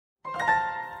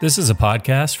This is a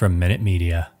podcast from Minute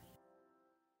Media.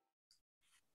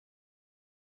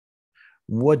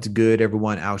 What's good,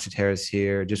 everyone? Alex Terrace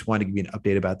here. Just wanted to give you an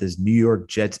update about this New York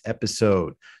Jets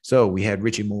episode. So we had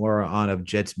Richie Moore on of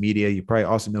Jets Media. You probably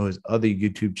also know his other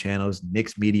YouTube channels,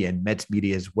 Knicks Media and Mets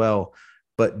Media as well.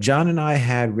 But John and I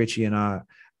had Richie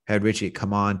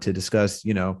come on to discuss,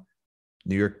 New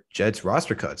York Jets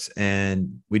roster cuts.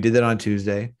 And we did that on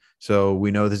Tuesday. So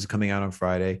we know this is coming out on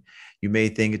Friday. You may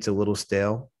think it's a little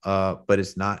stale, but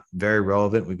it's not very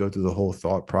relevant. We go through the whole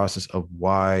thought process of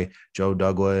why Joe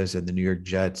Douglas and the New York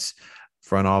Jets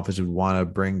front office would want to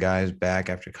bring guys back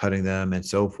after cutting them and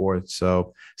so forth.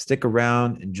 So stick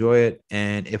around, enjoy it.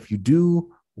 And if you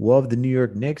do love the New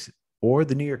York Knicks or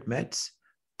the New York Mets,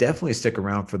 definitely stick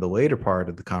around for the later part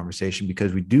of the conversation,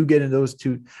 because we do get into those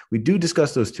two. We do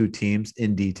discuss those two teams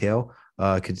in detail.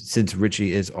 Since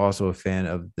Richie is also a fan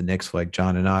of the Knicks, like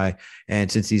John and I,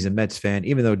 and since he's a Mets fan,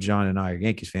 even though John and I are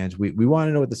Yankees fans, we want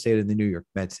to know what the state of the New York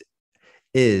Mets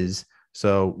is.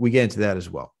 So we get into that as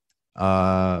well.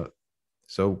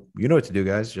 So you know what to do,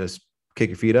 guys. Just kick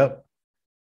your feet up,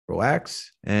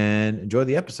 relax, and enjoy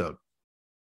the episode.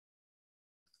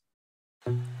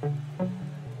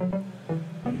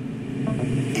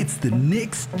 It's the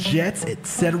Knicks, Jets,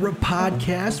 etc.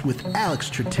 podcast with Alex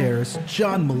Trateris,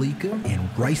 John Malika, and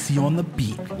Ricey on the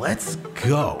beat. Let's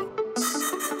go.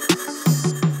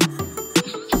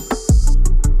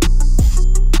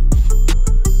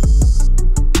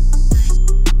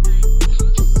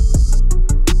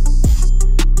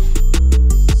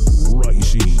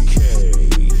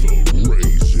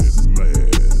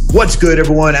 What's good,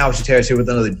 everyone? Alex Terrace here with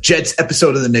another Jets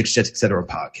episode of the Knicks, Jets, etc.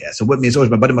 podcast. And with me, as always,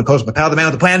 my buddy, my coach, my pal, the man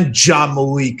with the plan, John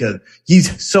Malika.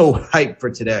 He's so hyped for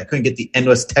today. I couldn't get the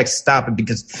endless text stopping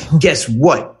because guess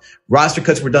what? Roster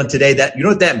cuts were done today. You know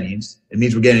what that means? It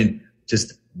means we're getting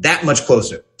just that much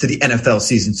closer to the NFL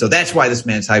season. So that's why this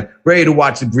man's hyped, ready to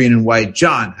watch the green and white.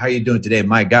 John, how you doing today,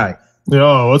 my guy?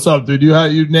 Yo, what's up, dude?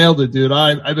 You nailed it, dude.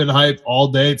 I've been hyped all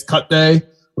day. It's cut day.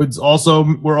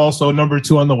 We're also number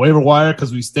 2 on the waiver wire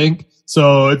because we stink.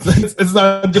 So it's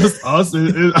not just us.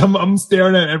 I'm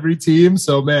staring at every team.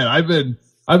 So man, I've been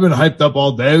hyped up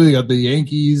all day. We got the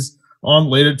Yankees on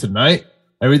later tonight.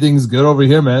 Everything's good over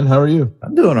here, man. How are you?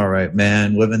 I'm doing all right,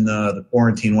 man. Living the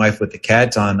quarantine life with the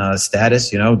cats on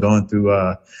status. Going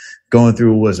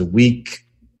through was a week.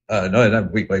 No, not a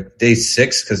week, like day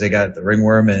 6, because they got the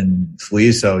ringworm and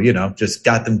fleas. So, just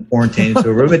got them quarantined into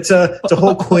a room. It's a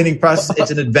whole cleaning process.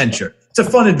 It's an adventure. It's a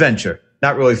fun adventure.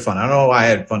 Not really fun. I don't know why I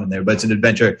had fun in there, but it's an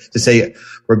adventure to say it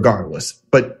regardless.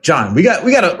 But John, we got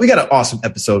an awesome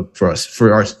episode for us,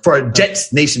 for our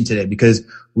Jets Nation today, because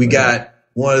we got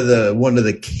one of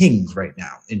the kings right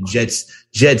now in Jets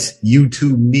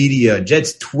YouTube media,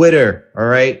 Jets Twitter. All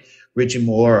right. Richie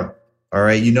Moore. All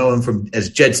right, you know him as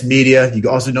Jets Media. You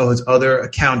also know his other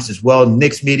accounts as well,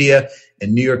 Knicks Media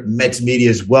and New York Mets Media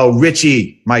as well.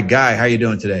 Richie, my guy, how you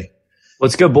doing today?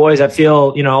 What's good, boys? I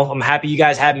feel, I'm happy you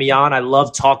guys had me on. I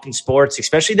love talking sports,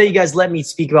 especially that you guys let me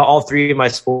speak about all 3 of my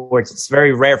sports. It's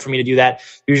very rare for me to do that.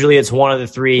 Usually it's one of the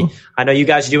 3. I know you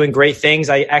guys are doing great things.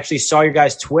 I actually saw your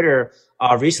guys' Twitter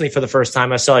recently for the first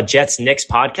time. I saw a Jets Knicks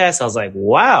podcast. I was like,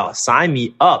 wow, sign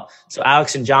me up. So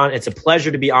Alex and John, it's a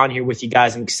pleasure to be on here with you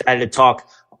guys. I'm excited to talk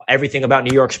everything about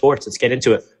New York sports. Let's get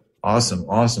into it.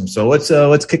 Awesome. So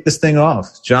let's kick this thing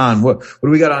off. John, what do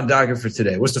we got on docket for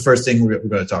today? What's the first thing we're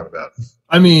going to talk about?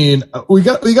 I mean, we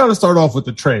got to start off with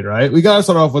the trade, right? We got to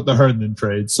start off with the Herndon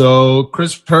trade. So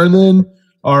Chris Herndon,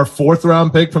 our 4th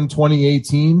round pick from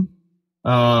 2018,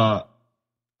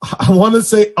 I want to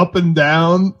say up and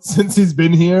down since he's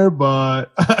been here,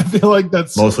 but I feel like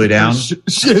that's mostly down.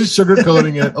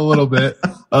 Sugarcoating it a little bit.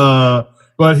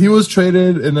 But he was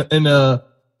traded in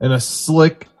a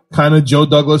slick kind of Joe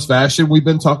Douglas fashion. We've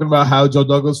been talking about how Joe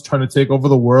Douglas trying to take over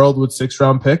the world with 6th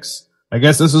round picks. I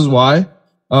guess this is why.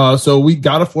 So we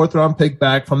got a 4th round pick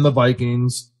back from the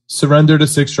Vikings, surrendered a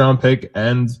 6th round pick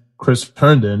and Chris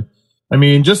Herndon. I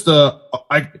mean, just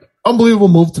unbelievable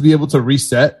move to be able to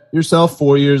reset yourself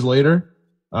 4 years later,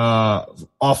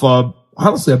 off of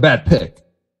honestly a bad pick.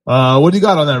 What do you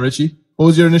got on that, Richie? What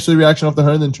was your initial reaction off the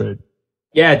Herndon trade?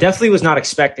 Yeah, definitely was not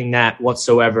expecting that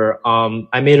whatsoever.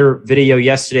 I made a video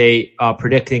yesterday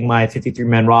predicting my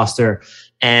 53-man roster,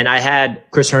 and I had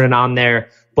Chris Herndon on there.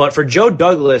 But for Joe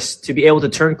Douglas to be able to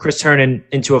turn Chris Herndon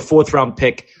into a 4th round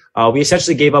pick, we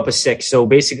essentially gave up a 6. So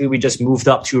basically we just moved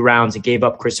up 2 rounds and gave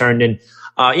up Chris Herndon.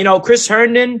 Chris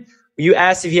Herndon, you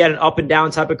asked if he had an up and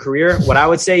down type of career. What I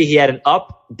would say, he had an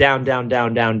up, down, down,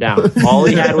 down, down, down. All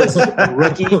he had was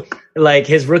rookie. Like,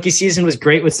 his rookie season was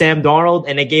great with Sam Darnold,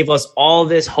 and it gave us all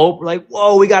this hope. We're like,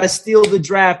 whoa, we got to steal the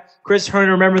draft. Chris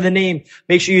Herndon, remember the name.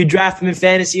 Make sure you draft him in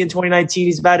fantasy in 2019.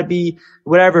 He's about to be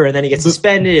whatever. And then he gets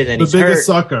suspended and then he's hurt. The biggest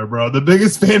sucker, bro. The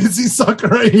biggest fantasy sucker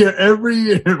right here every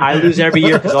year. Man. I lose every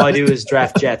year because all I do is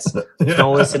draft Jets.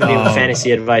 Don't listen to me with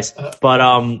fantasy advice.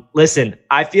 But listen,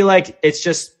 I feel like it's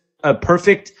just a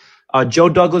perfect Joe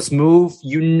Douglas move.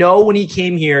 You know, when he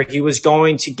came here, he was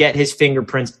going to get his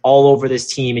fingerprints all over this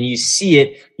team, and you see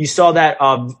it. You saw that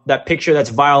that picture that's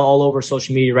viral all over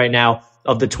social media right now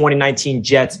of the 2019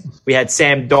 Jets. We had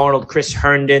Sam Darnold, Chris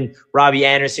Herndon, Robbie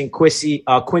Anderson, Quincy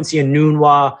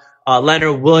Enunwa,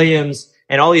 Leonard Williams,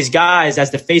 and all these guys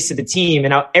as the face of the team. And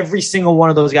now every single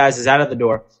one of those guys is out of the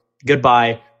door.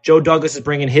 Goodbye. Joe Douglas is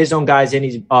bringing his own guys in.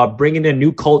 He's bringing in a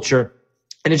new culture.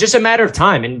 And it's just a matter of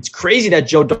time. And it's crazy that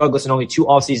Joe Douglas in only 2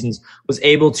 off seasons was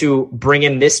able to bring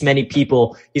in this many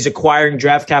people. He's acquiring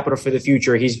draft capital for the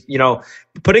future. He's,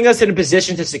 putting us in a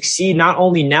position to succeed not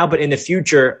only now, but in the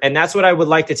future. And that's what I would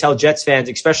like to tell Jets fans,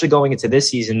 especially going into this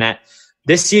season, that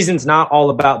this season's not all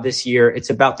about this year.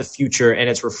 It's about the future. And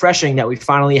it's refreshing that we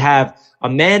finally have a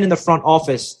man in the front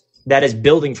office that is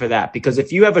building for that. Because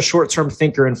if you have a short-term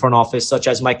thinker in front office, such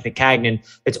as Mike Maccagnan,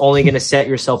 it's only going to set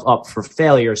yourself up for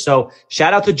failure. So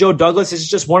shout out to Joe Douglas. This is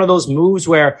just one of those moves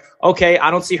where, okay, I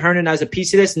don't see Herndon as a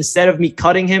piece of this. Instead of me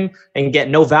cutting him and get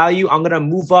no value, I'm going to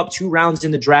move up 2 rounds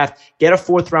in the draft, get a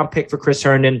 4th-round pick for Chris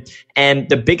Herndon. And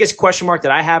the biggest question mark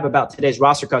that I have about today's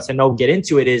roster cuts, and we'll get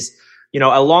into it, is,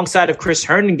 alongside of Chris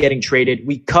Herndon getting traded,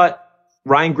 we cut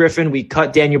Ryan Griffin, we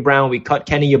cut Daniel Brown, we cut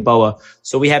Kenny Yeboah.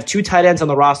 So we have 2 tight ends on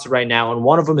the roster right now, and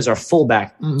one of them is our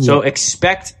fullback. Mm-hmm. So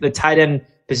expect the tight end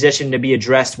position to be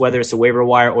addressed, whether it's the waiver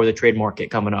wire or the trade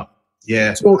market coming up.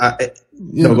 Yeah. So,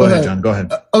 go ahead, John. Go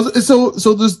ahead. So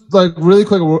just like really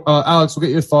quick, Alex, we'll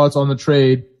get your thoughts on the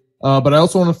trade. But I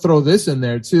also want to throw this in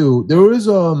there too. There was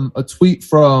a tweet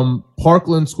from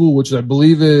Parkland School, which I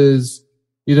believe is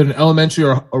either an elementary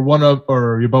or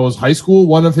Yeboah's high school,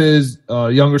 one of his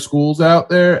younger schools out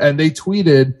there, and they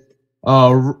tweeted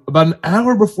about an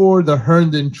hour before the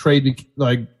Herndon trade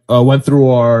went through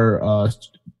our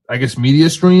media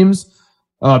streams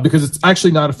because it's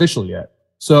actually not official yet.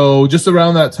 So just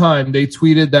around that time, they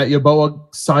tweeted that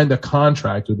Yeboah signed a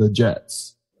contract with the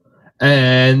Jets,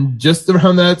 and just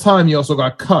around that time, he also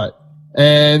got cut.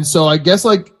 And so I guess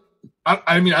I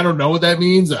don't know what that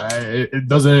means. It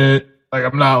doesn't.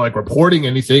 I'm not reporting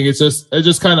anything. It's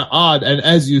just kind of odd. And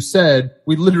as you said,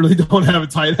 we literally don't have a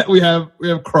tight end. We have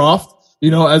Croft,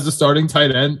 as the starting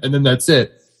tight end, and then that's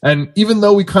it. And even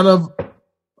though we kind of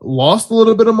lost a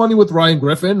little bit of money with Ryan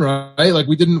Griffin, right?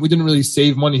 We didn't really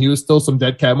save money. He was still some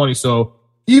dead cat money. So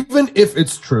even if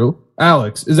it's true,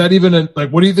 Alex, is that even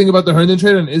what do you think about the Herndon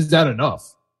trade? And is that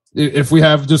enough? If we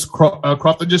have just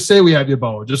Croft, just say we have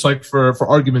Yeboah, just for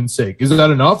argument's sake, is that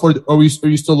enough, or are you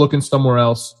still looking somewhere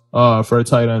else for a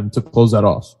tight end to close that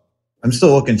off? I'm still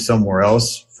looking somewhere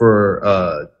else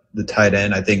for the tight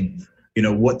end. I think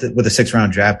with the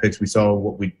 6th-round draft picks, we saw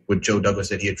what Joe Douglas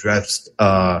did. He addressed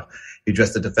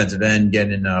the defensive end,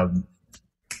 getting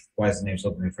why is the name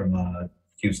slipping me from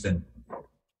Houston?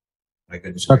 My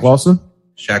goodness, Shaq Lawson.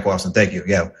 Shaq Lawson, thank you.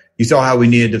 Yeah. You saw how we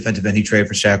needed defensive end. He traded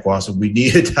for Shaq Lawson. We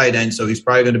need a tight end, so he's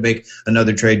probably going to make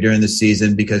another trade during the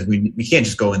season because we can't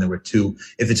just go in there with 2.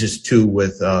 If it's just 2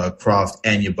 with Croft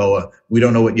and Yeboah, we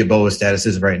don't know what Yeboah's status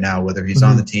is right now, whether he's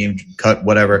on the team, cut,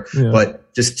 whatever. Yeah.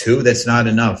 But just 2, that's not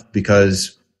enough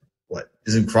because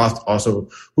isn't Croft also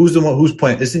who's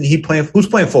playing? Isn't he playing? Who's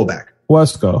playing fullback?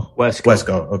 Wesco.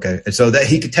 Okay, and so that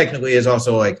he could technically is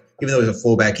also even though he's a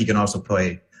fullback, he can also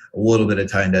play a little bit of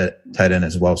tight end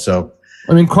as well. So.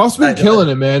 Croft's been killing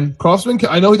it, man.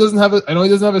 I know he doesn't have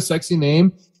a sexy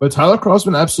name, but Tyler Croft's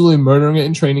been absolutely murdering it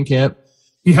in training camp.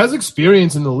 He has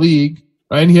experience in the league,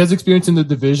 right? And he has experience in the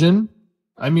division.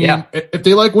 If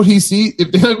they like what they see,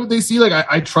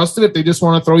 I trust it. If they just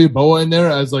want to throw Yeboah in there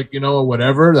as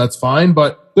whatever, that's fine.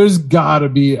 But there's gotta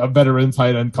be a veteran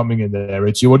tight end coming in there.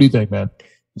 Richie, what do you think, man?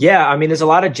 Yeah, there's a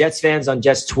lot of Jets fans on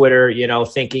Jets Twitter,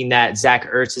 thinking that Zach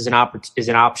Ertz is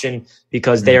an option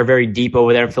because they are very deep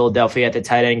over there in Philadelphia at the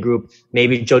tight end group.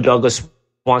 Maybe Joe Douglas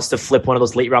wants to flip one of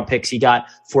those late round picks he got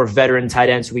for a veteran tight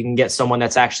end so we can get someone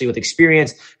that's actually with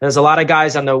experience. And there's a lot of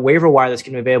guys on the waiver wire that's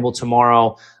going to be available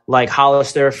tomorrow, like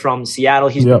Hollister from Seattle.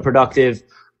 He's been productive.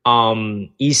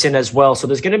 Eason as well. So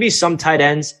there's going to be some tight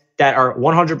ends that are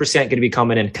 100% going to be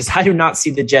coming in because I do not see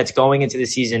the Jets going into the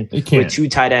season with 2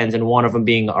 tight ends and one of them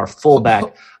being our fullback.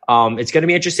 It's going to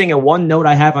be interesting. And one note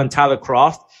I have on Tyler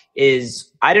Croft is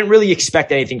I didn't really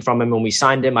expect anything from him when we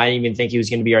signed him. I didn't even think he was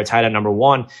going to be our tight end number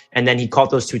 1. And then he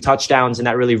caught those 2 touchdowns and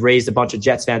that really raised a bunch of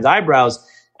Jets fans' eyebrows.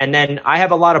 And then I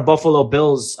have a lot of Buffalo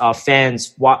Bills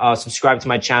fans subscribe to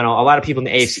my channel. A lot of people in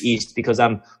the AFC East, because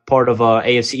I'm part of a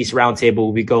AFC East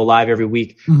roundtable. We go live every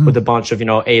week with a bunch of,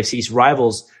 AFC East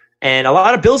rivals. And a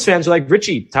lot of Bills fans are like,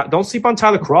 Richie, don't sleep on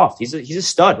Tyler Kroft. He's a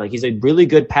stud. Like, he's a really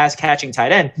good pass catching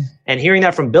tight end. And hearing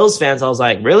that from Bills fans, I was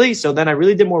like, really? So then I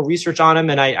really did more research on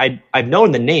him, and I've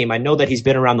known the name. I know that he's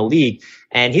been around the league,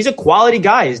 and he's a quality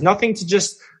guy. He's nothing to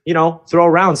just, throw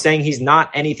around saying he's not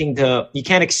anything you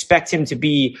can't expect him to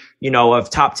be, a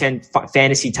top 10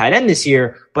 fantasy tight end this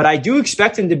year. But I do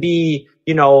expect him to be,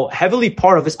 heavily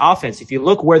part of this offense. If you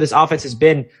look where this offense has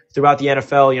been throughout the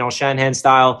NFL, Shanahan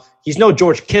style, he's no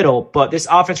George Kittle, but this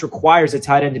offense requires a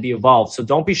tight end to be evolved. So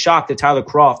don't be shocked that Tyler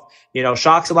Kroft,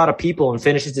 shocks a lot of people and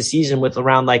finishes the season with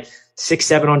around like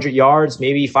 600-700 yards,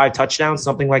 maybe 5 touchdowns,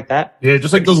 something like that. Yeah,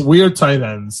 just like those weird tight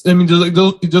ends. I mean,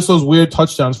 just those weird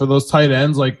touchdowns for those tight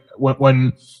ends. Like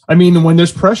when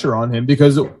there's pressure on him,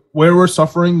 because where we're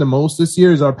suffering the most this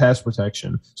year is our pass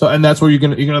protection. So, and that's where you're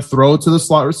gonna throw it to the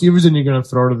slot receivers and you're gonna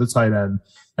throw it to the tight end.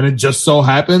 And it just so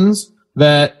happens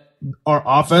that our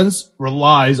offense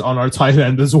relies on our tight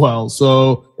end as well.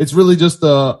 So it's really just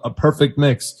a perfect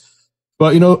mix.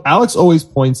 But, Alex always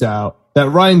points out that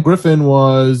Ryan Griffin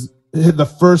was the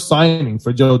first signing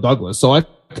for Joe Douglas. So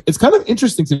it's kind of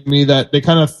interesting to me that they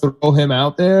kind of throw him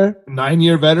out there,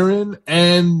 9-year veteran,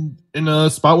 and in a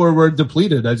spot where we're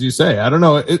depleted, as you say. I don't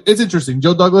know. It's interesting.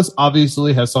 Joe Douglas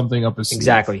obviously has something up his sleeve.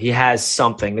 Exactly. He has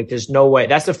something. Like, there's no way.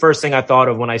 That's the first thing I thought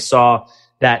of when I saw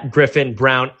that Griffin,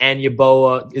 Brown, and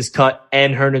Yeboah is cut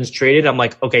and Herndon's traded. I'm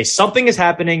like, okay, something is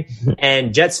happening.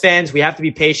 And Jets fans, we have to be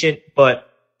patient, but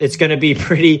it's going to be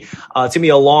pretty, to me,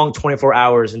 a long 24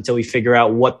 hours until we figure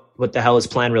out what the hell his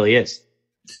plan really is.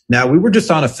 Now, we were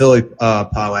just on a Philly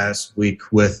pod last week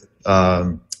with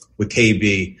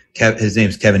KB. His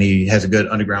name's Kevin. He has a good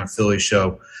Underground Philly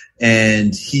show,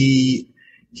 and he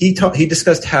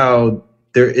discussed how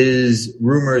there is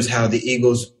rumors how the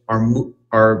Eagles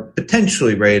are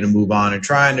potentially ready to move on and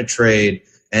trying to trade,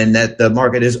 and that the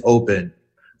market is open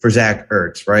for Zach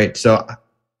Ertz, right? So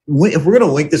if we're going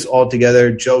to link this all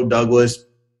together, Joe Douglas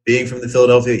being from the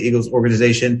Philadelphia Eagles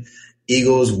organization,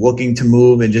 Eagles looking to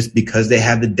move, and just because they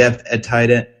have the depth at tight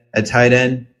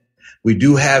end, we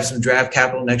do have some draft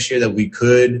capital next year that we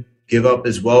could give up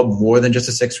as well, more than just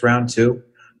a 6th round too,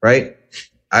 right?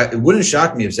 It wouldn't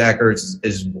shock me if Zach Ertz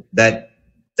is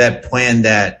that plan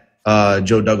that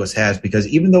Joe Douglas has, because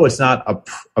even though it's not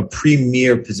a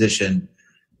premier position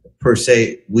per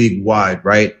se league wide,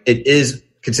 right, it is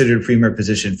considered a premier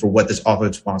position for what this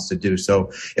offense wants to do.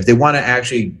 So if they want to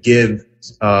actually give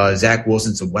Zach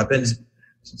Wilson some weapons,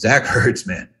 Zach Ertz,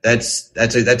 man, that's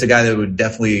a guy that would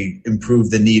definitely improve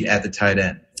the need at the tight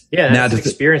end. Yeah, that's an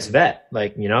experienced vet.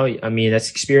 Like, that's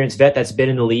experienced vet that's been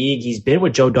in the league. He's been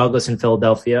with Joe Douglas in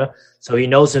Philadelphia, so he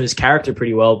knows his character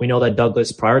pretty well. We know that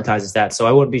Douglas prioritizes that, so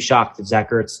I wouldn't be shocked if Zach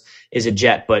Ertz is a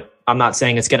Jet, but I'm not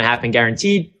saying it's going to happen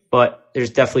guaranteed, but there's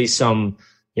definitely some,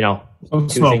 two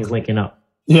things linking up.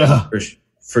 Yeah,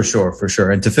 for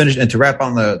sure. And to wrap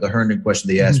on the Herndon question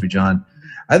that you asked me, John,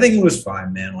 I think it was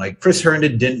fine, man. Like, Chris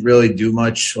Herndon didn't really do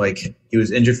much. Like, he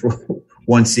was injured for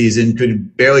one season,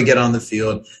 could barely get on the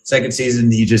field. Second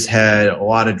season, he just had a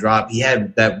lot of drop. He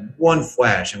had that one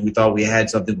flash, and we thought we had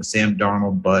something with Sam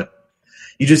Darnold, but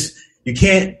you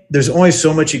can't. There's only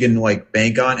so much you can like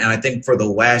bank on. And I think for the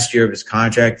last year of his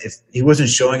contract, if he wasn't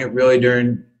showing it really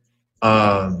during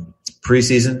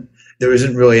preseason, there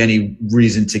isn't really any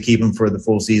reason to keep him for the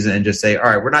full season and just say, all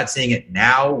right, we're not seeing it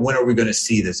now. When are we going to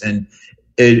see this? And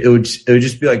it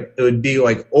would be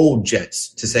like old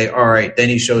Jets to say, all right, then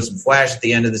he shows some flash at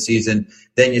the end of the season,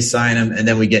 then you sign him, and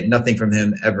then we get nothing from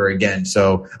him ever again.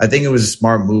 So I think it was a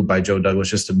smart move by Joe Douglas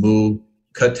just to move,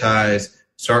 cut ties,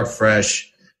 start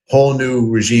fresh, whole new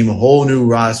regime, a whole new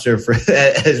roster for,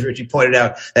 as Richie pointed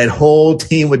out, that whole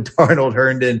team with Darnold,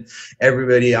 Herndon,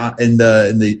 everybody in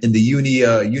the uni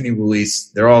release,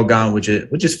 they're all gone, which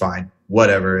is fine.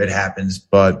 Whatever, it happens,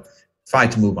 but fine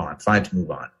to move on.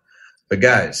 But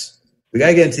guys, we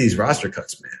gotta get into these roster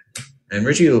cuts, man. And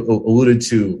Richie alluded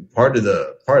to part of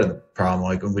the problem,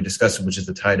 like when we discussed it, which is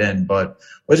the tight end. But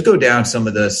let's go down some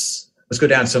of this. Let's go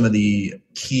down some of the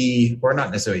key, or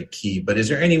not necessarily key, but is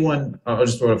there anyone? I'll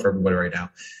just throw it for everybody right now.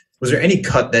 Was there any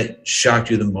cut that shocked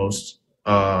you the most?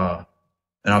 And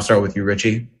I'll start with you,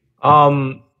 Richie.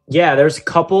 Yeah, there's a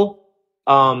couple.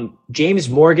 James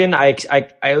Morgan, I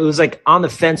was like on the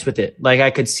fence with it. Like,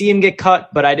 I could see him get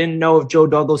cut, but I didn't know if Joe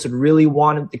Douglas had really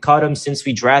wanted to cut him since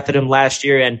we drafted him last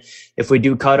year. And if we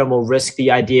do cut him, we'll risk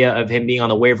the idea of him being on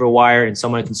the waiver wire and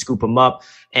someone can scoop him up.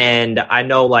 And I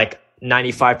know, like,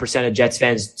 95% of Jets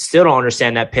fans still don't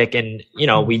understand that pick. And,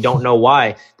 we don't know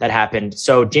why that happened.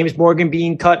 So James Morgan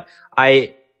being cut,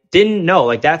 I didn't know.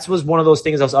 Like, that was one of those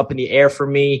things that was up in the air for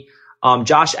me.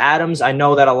 Josh Adams, I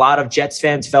know that a lot of Jets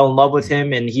fans fell in love with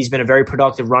him, and he's been a very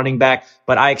productive running back,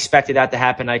 but I expected that to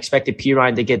happen. I expected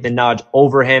Perine to get the nudge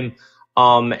over him.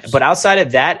 But outside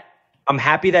of that, I'm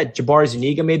happy that Jabari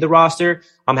Zuniga made the roster.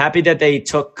 I'm happy that they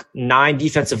took 9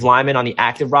 defensive linemen on the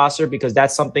active roster, because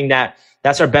that's something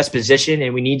that's our best position,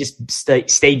 and we need to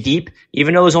stay deep.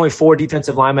 Even though there's only 4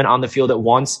 defensive linemen on the field at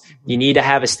once, you need to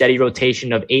have a steady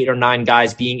rotation of 8 or 9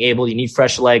 guys you need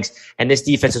fresh legs. And this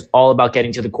defense is all about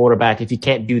getting to the quarterback. If you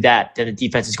can't do that, then the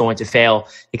defense is going to fail,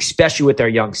 especially with their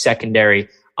young secondary.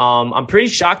 I'm pretty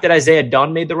shocked that Isaiah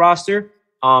Dunn made the roster.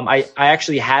 I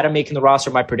actually had him making the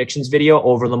roster in my predictions video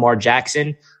over Lamar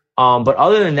Jackson. But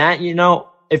other than that,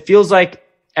 it feels like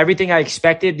everything I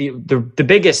expected. The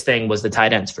biggest thing was the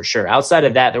tight ends for sure. Outside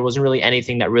of that, there wasn't really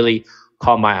anything that really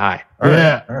caught my eye. All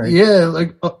right. Yeah.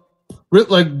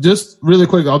 Just really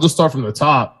quick, I'll just start from the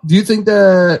top. Do you think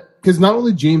that, because not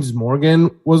only James Morgan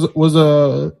was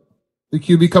the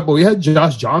QB cut, but we had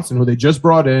Josh Johnson, who they just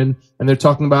brought in, and they're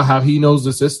talking about how he knows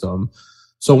the system.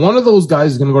 So one of those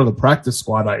guys is going to go to the practice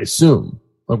squad, I assume.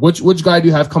 Like, which guy do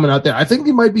you have coming out there? I think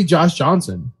he might be Josh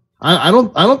Johnson. I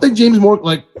don't think James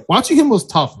Morgan, watching him was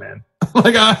tough, man.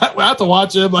 I had to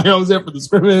watch him. I was there for the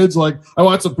scrimmage. I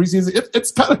watched some preseason.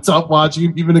 It's kind of tough watching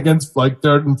him, even against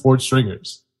third and fourth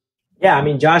stringers. Yeah, I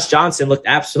mean, Josh Johnson looked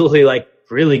absolutely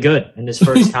really good in his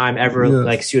first time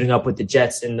ever, suiting up with the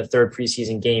Jets in the 3rd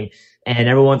preseason game. And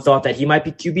everyone thought that he might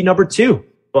be QB number 2.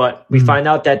 But we find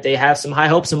out that they have some high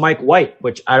hopes in Mike White,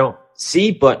 which I don't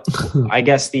see, but I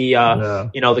guess the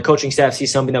coaching staff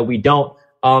sees something that we don't.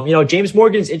 James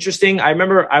Morgan's interesting. I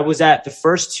remember I was at the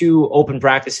first 2 open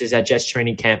practices at Jets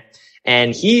training camp,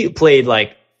 and he played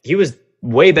he was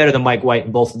way better than Mike White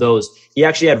in both of those. He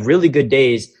actually had really good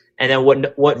days. And then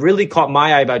what really caught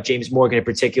my eye about James Morgan in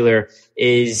particular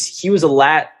is he was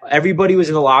everybody was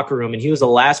in the locker room, and he was the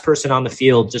last person on the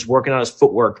field just working on his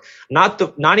footwork.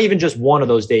 Not even just one of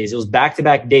those days. It was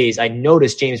back-to-back days. I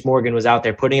noticed James Morgan was out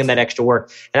there putting in that extra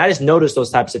work, and I just noticed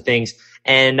those types of things.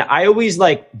 And I always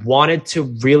wanted to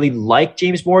really like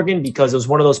James Morgan, because it was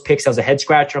one of those picks that was a head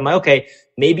scratcher. I'm like, okay,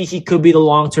 maybe he could be the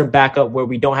long-term backup where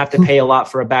we don't have to pay a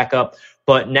lot for a backup.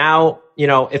 But now,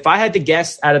 if I had to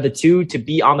guess out of the 2 to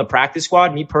be on the practice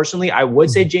squad, me personally, I would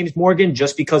say James Morgan,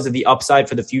 just because of the upside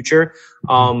for the future.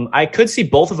 I could see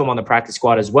both of them on the practice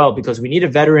squad as well, because we need a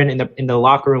veteran in the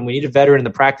locker room. We need a veteran in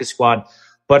the practice squad.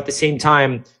 But at the same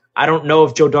time, I don't know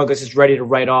if Joe Douglas is ready to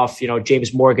write off,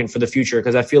 James Morgan for the future,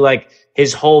 because I feel like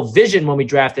his whole vision when we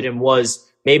drafted him was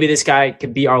maybe this guy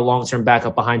could be our long-term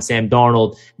backup behind Sam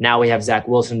Darnold. Now we have Zach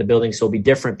Wilson in the building, so it'll be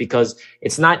different, because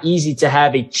it's not easy to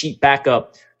have a cheap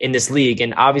backup in this league.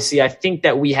 And obviously, I think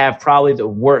that we have probably the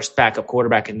worst backup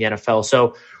quarterback in the NFL.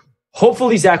 So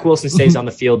hopefully Zach Wilson stays on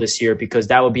the field this year, because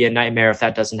that would be a nightmare if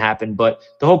that doesn't happen. But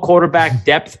the whole quarterback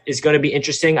depth is going to be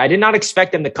interesting. I did not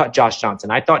expect them to cut Josh Johnson.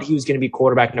 I thought he was going to be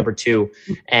quarterback number 2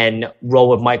 and roll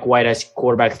with Mike White as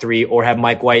quarterback 3, or have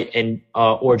Mike White and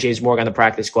or James Morgan on the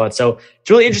practice squad. So it's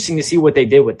really interesting to see what they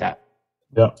did with that.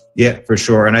 Yeah, for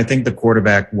sure. And I think the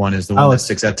quarterback one is the one that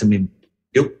sticks out to me.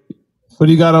 Yep. What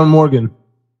do you got on Morgan?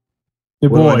 Your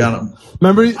boy.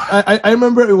 Remember, I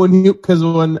remember when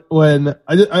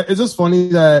it's just funny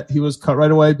that he was cut right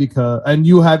away, and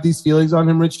you have these feelings on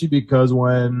him, Richie, because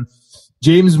when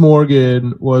James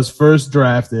Morgan was first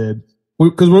drafted,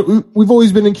 because we've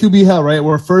always been in QB hell, right?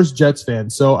 We're first Jets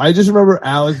fans. So I just remember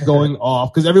Alex going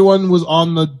off, because everyone was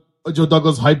on the Joe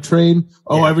Douglas hype train.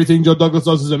 Everything Joe Douglas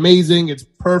does is amazing. It's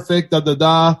perfect,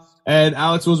 And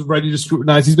Alex was ready to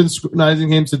scrutinize. He's been scrutinizing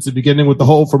him since the beginning with the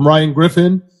whole from Ryan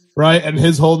Griffin, right? And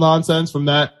his whole nonsense from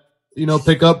that,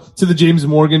 pickup to the James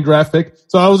Morgan draft pick.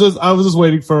 So I was just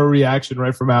waiting for a reaction,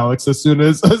 right, from Alex as soon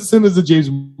as the James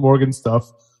Morgan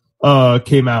stuff,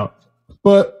 came out.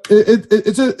 But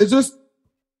it's just,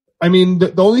 I mean,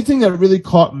 the only thing that really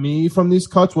caught me from these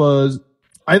cuts was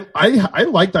I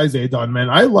liked Isaiah Dunn, man.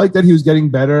 I liked that he was getting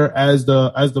better as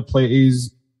the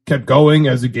plays kept going,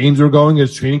 as the games were going,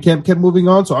 as training camp kept moving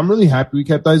on. So I'm really happy we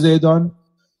kept Isaiah Dunn.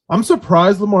 I'm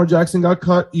surprised Lamar Jackson got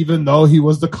cut, even though he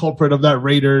was the culprit of that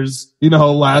Raiders,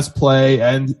 last play,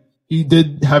 and he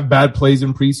did have bad plays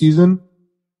in preseason.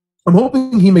 I'm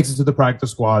hoping he makes it to the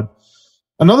practice squad.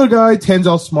 Another guy,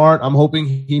 Tanzel Smart, I'm hoping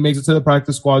he makes it to the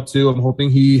practice squad too. I'm hoping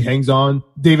he hangs on.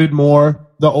 David Moore,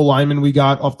 the O-lineman we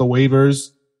got off the waivers,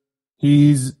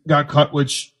 he's got cut,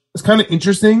 which is kind of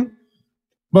interesting.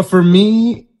 But for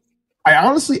me, I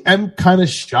honestly am kind of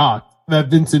shocked that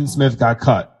Vincent Smith got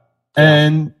cut.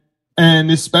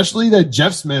 And especially that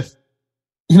Jeff Smith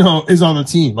is on the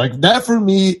team. Like that for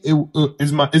me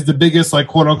is the biggest like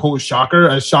quote unquote shocker,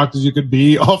 as shocked as you could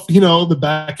be off, the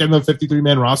back end of the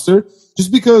 53-man roster,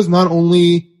 just because not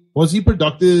only was he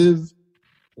productive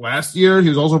last year, he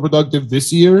was also productive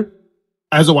this year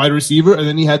as a wide receiver. And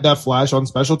then he had that flash on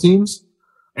special teams.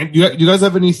 And you guys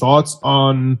have any thoughts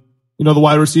on, the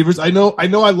wide receivers? I know I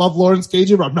love Lawrence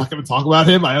Cager, but I'm not going to talk about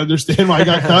him. I understand why he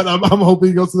got cut. I'm hoping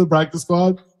he goes to the practice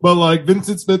squad, but like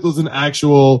Vincent Smith was an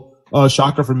actual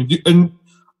shocker for me. And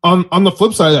on the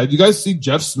flip side of that, do you guys see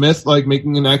Jeff Smith like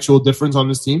making an actual difference on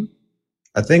this team?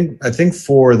 I think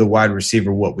for the wide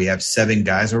receiver, we have 7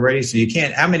 guys already. So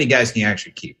how many guys can you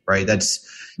actually keep, right? That's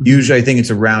usually, I think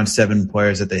it's around 7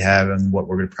 players that they have. And what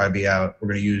we're going to probably be out, we're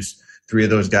going to use 3 of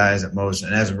those guys at most.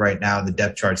 And as of right now, the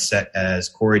depth chart's set as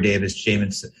Corey Davis,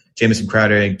 Jamison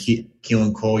Crowder, and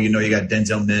Keelan Cole. You got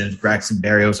Denzel Mims, Braxton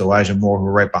Berrios, Elijah Moore, who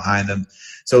are right behind them.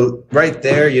 So right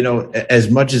there, as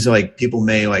much as like people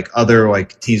may like other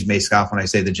like teams may scoff when I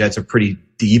say the Jets are pretty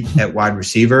deep at wide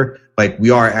receiver, like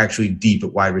we are actually deep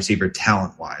at wide receiver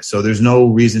talent wise. So there's no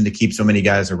reason to keep so many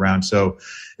guys around. So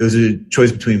it was a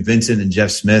choice between Vincent and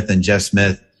Jeff Smith, and Jeff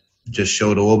Smith just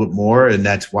showed a little bit more, and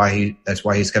that's why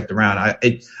he's kept around.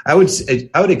 I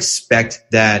would expect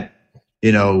that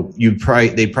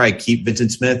they probably keep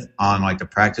Vincent Smith on like the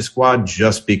practice squad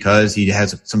just because he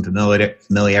has some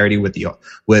familiarity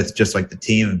with just like the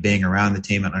team and being around the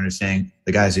team and understanding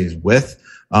the guys he's with.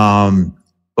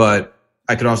 But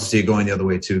I could also see it going the other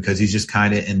way too, because he's just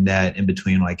kind of in that in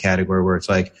between like category where it's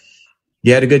like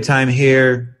you had a good time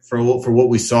here for what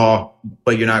we saw,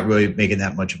 but you're not really making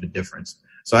that much of a difference.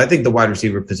 So I think the wide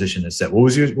receiver position is set. What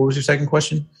was your second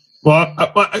question? Well,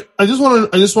 I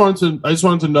just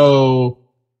wanted to know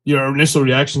your initial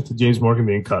reaction to James Morgan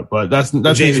being cut, but that's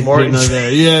James Morgan.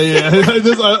 Yeah. I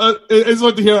just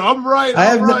want to hear. I'm right.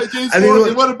 James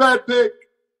Morgan. What a bad pick.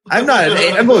 I'm not.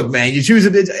 Look, man. You choose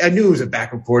a bit. I knew it was a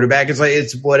backup quarterback.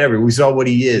 It's whatever. We saw what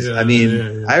he is.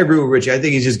 Yeah, I agree with Richie. I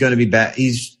think he's just going to be bad.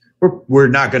 We're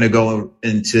not going to go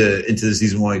into the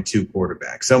season with only 2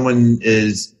 quarterbacks.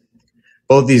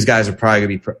 Both these guys are probably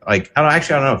going to be like, I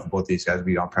don't know if both these guys will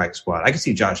be on practice squad. I can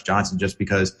see Josh Johnson just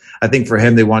because I think for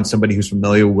him, they want somebody who's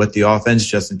familiar with the offense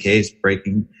just in case break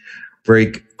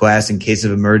glass in case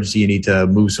of emergency. You need to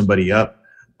move somebody up.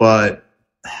 But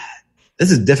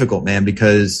this is difficult, man,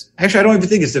 because actually I don't even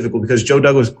think it's difficult because Joe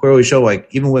Douglas clearly showed, like,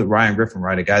 even with Ryan Griffin,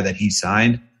 right, a guy that he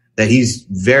signed, that he's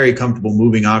very comfortable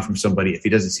moving on from somebody if he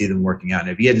doesn't see them working out. And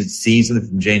if he hadn't seen something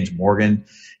from James Morgan,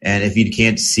 and if he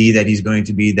can't see that he's going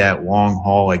to be that long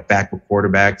haul, like backup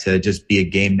quarterback to just be a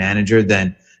game manager,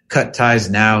 then cut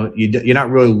ties now. You're not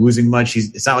really losing much.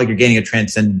 It's not like you're gaining a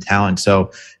transcendent talent.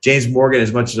 So James Morgan,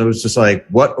 as much as I was just like,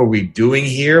 what are we doing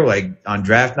here? Like on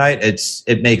draft night,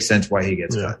 it makes sense why he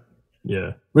gets cut.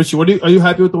 Yeah. Richie, are you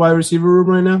happy with the wide receiver room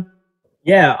right now?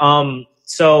 Yeah.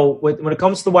 So when it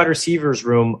comes to the wide receivers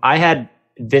room, I had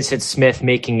Vincent Smith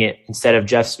making it instead of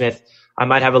Jeff Smith. I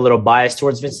might have a little bias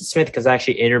towards Vincent Smith because I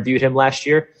actually interviewed him last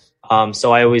year.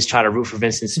 So I always try to root for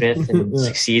Vincent Smith and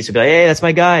succeeds to be like, hey, that's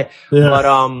my guy. Yeah, but,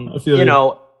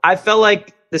 I felt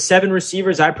like the 7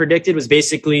 receivers I predicted was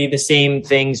basically the same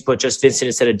things, but just Vincent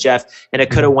instead of Jeff. And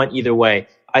it could have went either way.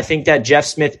 I think that Jeff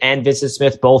Smith and Vincent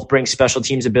Smith both bring special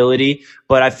teams ability,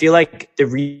 but I feel like the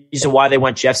reason why they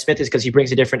went Jeff Smith is because he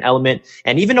brings a different element.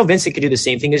 And even though Vincent could do the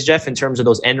same thing as Jeff in terms of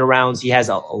those end arounds, he has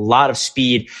a lot of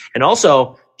speed. And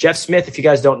also, Jeff Smith, if you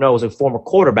guys don't know, is a former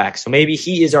quarterback. So maybe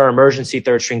he is our emergency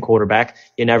third string quarterback.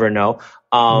 You never know.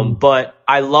 But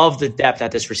I love the depth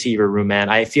at this receiver room, man.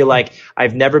 I feel like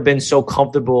I've never been so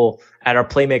comfortable at our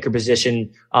playmaker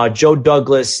position. Joe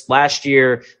Douglas, last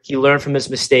year, he learned from his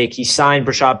mistake. He signed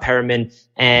Brashad Perriman,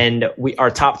 and our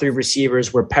top 3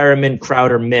 receivers were Perriman,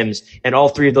 Crowder, Mims. And all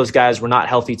 3 of those guys were not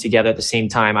healthy together at the same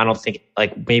time. I don't think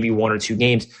like maybe 1 or 2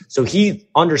 games. So he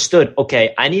understood,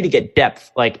 okay, I need to get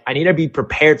depth. Like I need to be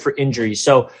prepared for injuries.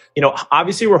 So,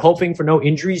 obviously we're hoping for no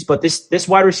injuries, but this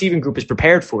wide receiving group is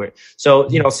prepared for it. So,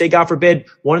 say God forbid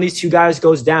one of these 2 guys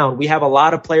goes down. We have a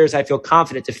lot of players I feel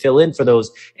confident to fill in for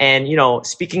those. And,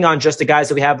 speaking on just the guys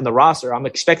that we have in the roster, I'm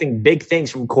expecting big things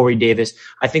from Corey Davis.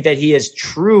 I think that he has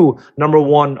true number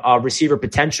 1 receiver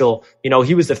potential.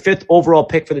 He was the 5th overall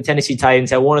pick for the Tennessee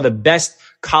Titans, had one of the best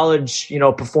college,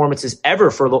 performances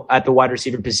ever at the wide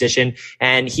receiver position.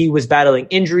 And he was battling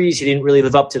injuries. He didn't really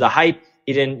live up to the hype.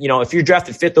 He didn't, if you're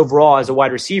drafted 5th overall as a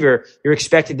wide receiver, you're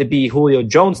expected to be Julio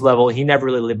Jones level. He never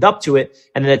really lived up to it.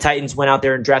 And then the Titans went out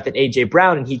there and drafted A.J.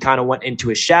 Brown, and he kind of went into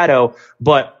his shadow.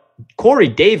 But Corey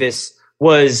Davis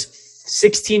was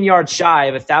 16 yards shy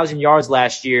of 1,000 yards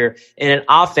last year in an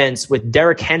offense with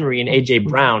Derrick Henry and A.J.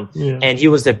 Brown. Yeah. And he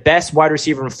was the best wide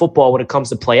receiver in football when it comes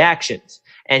to play actions.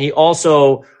 And he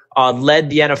also led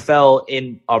the NFL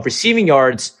in receiving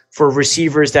yards for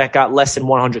receivers that got less than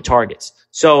 100 targets.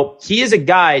 So he is a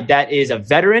guy that is a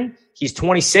veteran. He's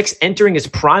 26, entering his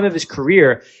prime of his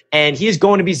career, and he is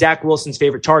going to be Zach Wilson's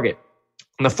favorite target.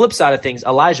 On the flip side of things,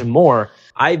 Elijah Moore,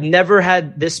 I've never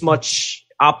had this much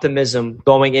optimism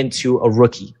going into a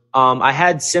rookie. I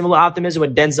had similar optimism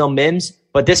with Denzel Mims,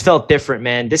 but this felt different,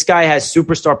 man. This guy has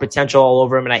superstar potential all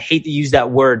over him, and I hate to use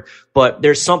that word, but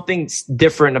there's something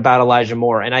different about Elijah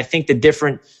Moore. And I think the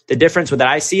difference that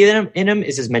I see in him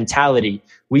is his mentality.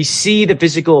 We see the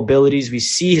physical abilities. We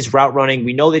see his route running.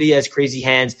 We know that he has crazy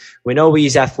hands. We know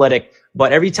he's athletic.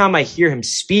 But every time I hear him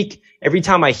speak, every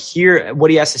time I hear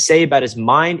what he has to say about his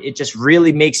mind, it just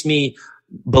really makes me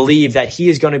believe that he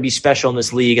is going to be special in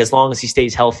this league as long as he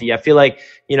stays healthy. I feel like,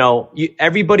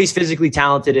 everybody's physically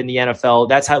talented in the NFL.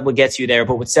 That's what gets you there.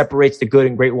 But what separates the good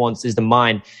and great ones is the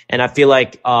mind. And I feel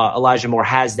like Elijah Moore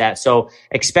has that. So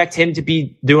expect him to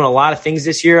be doing a lot of things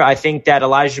this year. I think that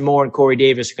Elijah Moore and Corey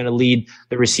Davis are going to lead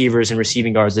the receivers and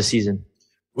receiving guards this season.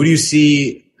 What do you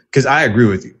see? Because I agree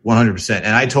with you 100%.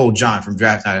 And I told John from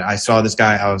draft night, I saw this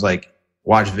guy. I was like,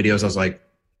 watch videos. I was like,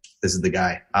 this is the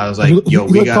guy. I was like, yo,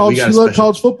 we got He liked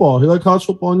college football. He liked college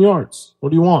football in yards. What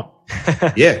do you want?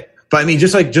 Yeah. But I mean,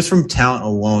 just from talent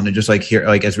alone and just like here,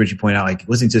 like as Richie pointed out, like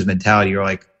listening to his mentality, you're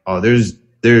like, oh, there's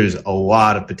a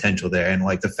lot of potential there. And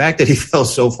like the fact that he fell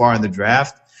so far in the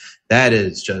draft, that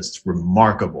is just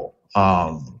remarkable.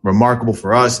 Remarkable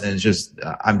for us. And it's just,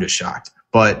 I'm just shocked.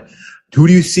 But who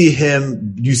do you see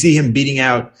him? Do you see him beating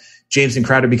out Jameson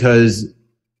Crowder? Because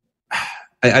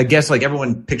I guess like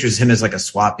everyone pictures him as like a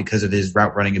swap because of his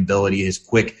route running ability, his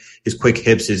quick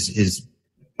hips, his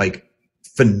like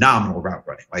phenomenal route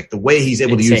running. Like the way he's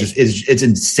able to use this it's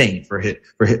insane for a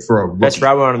rookie. Best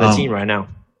route runner on the team right now.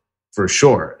 For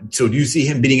sure. So do you see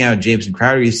him beating out Jameson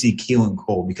Crowder? Or do you see Keelan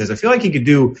Cole? Because I feel like he could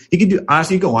do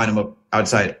honestly, you can line him up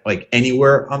outside like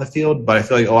anywhere on the field, but I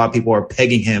feel like a lot of people are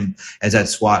pegging him as that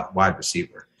slot wide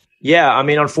receiver. Yeah, I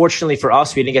mean, unfortunately for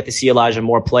us, we didn't get to see Elijah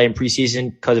Moore play in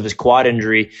preseason because of his quad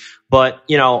injury. But,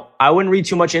 I wouldn't read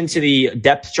too much into the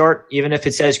depth chart, even if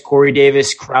it says Corey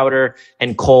Davis, Crowder,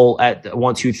 and Cole at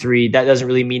 1, 2, 3. That doesn't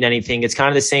really mean anything. It's kind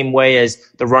of the same way as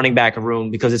the running back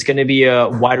room because it's going to be a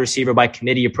wide receiver by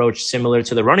committee approach, similar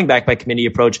to the running back by committee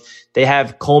approach. They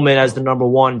have Coleman as the number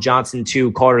 1, Johnson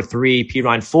 2, Carter 3,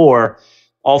 Pirine 4.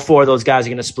 All 4 of those guys are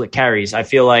going to split carries. I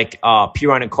feel like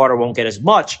Pirine and Carter won't get as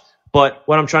much. But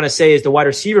what I'm trying to say is the wide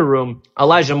receiver room,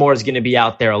 Elijah Moore is going to be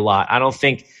out there a lot.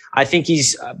 I think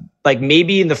he's like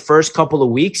maybe in the first couple of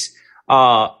weeks,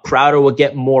 Crowder will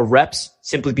get more reps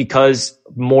simply because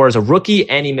Moore is a rookie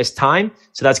and he missed time.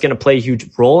 So that's going to play a huge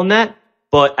role in that.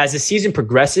 But as the season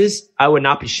progresses, I would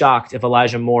not be shocked if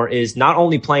Elijah Moore is not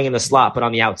only playing in the slot, but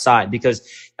on the outside because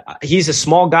he's a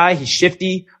small guy. He's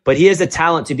shifty, but he has the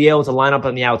talent to be able to line up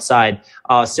on the outside,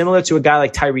 similar to a guy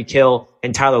like Tyreek Hill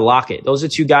and Tyler Lockett. Those are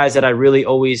 2 guys that I really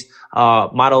always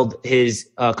modeled his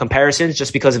comparisons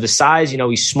just because of his size.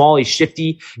 He's small, he's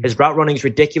shifty. His route running is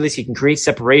ridiculous. He can create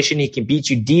separation. He can beat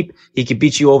you deep. He can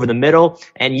beat you over the middle.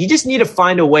 And you just need to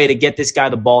find a way to get this guy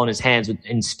the ball in his hands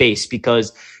in space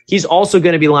because he's also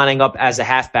going to be lining up as a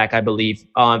halfback, I believe.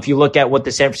 If you look at what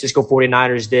the San Francisco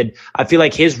 49ers did, I feel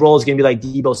like his role is going to be like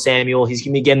Deebo Samuel. He's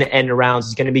going to be getting the end arounds.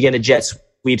 He's going to be getting the jet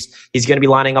sweeps. He's going to be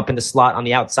lining up in the slot on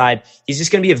the outside. He's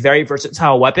just going to be a very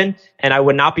versatile weapon. And I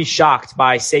would not be shocked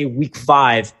by, say, week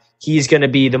 5, he's going to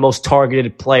be the most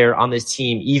targeted player on this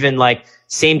team, even like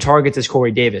same targets as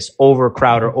Corey Davis, over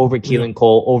Crowder, over Keelan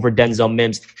Cole, over Denzel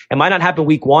Mims. It might not happen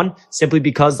week 1 simply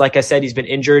because, like I said, he's been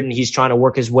injured and he's trying to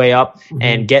work his way up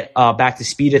and get back to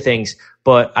speed of things.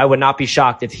 But I would not be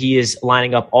shocked if he is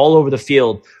lining up all over the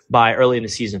field by early in the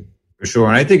season. For sure.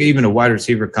 And I think even a wide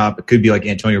receiver comp, it could be like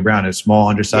Antonio Brown, a small,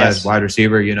 undersized wide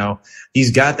receiver. He's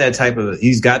got that type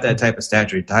of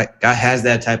stature. Guy has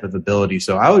that type of ability.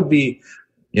 So I would be,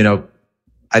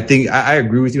 I think I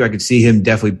agree with you. I could see him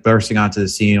definitely bursting onto the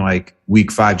scene like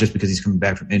week 5 just because he's coming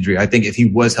back from injury. I think if he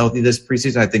was healthy this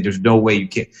preseason, I think there's no way you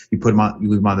leave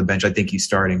him on the bench. I think he's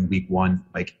starting week 1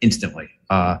 like instantly.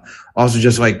 Also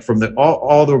just like from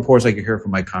all the reports like you hear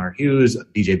from like Connor Hughes,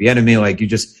 DJ Bieniemy, like you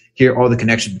just hear all the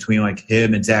connection between like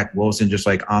him and Zach Wilson just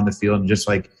like on the field and just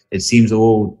like it seems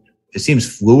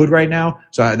fluid right now.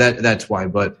 So that's why.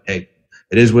 But hey,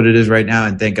 it is what it is right now,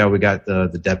 and thank God we got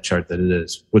the depth chart that it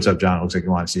is. What's up, John? It looks like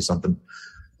you want to see something.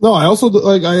 No, I also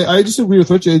I just agree with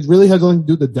Rich. It really has nothing to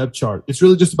do with the depth chart. It's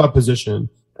really just about position,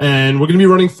 and we're going to be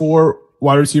running 4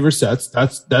 wide receiver sets.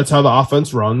 That's how the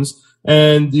offense runs,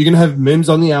 and you're going to have Mims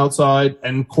on the outside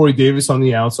and Corey Davis on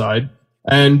the outside,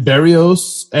 and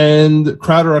Berrios and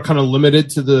Crowder are kind of limited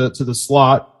to the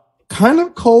slot. kind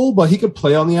of Cole, but he could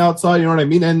play on the outside. You know what I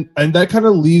mean? And that kind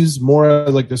of leaves more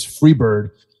like this free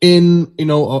bird in,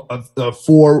 the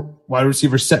 4 wide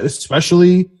receiver set,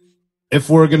 especially if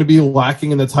we're going to be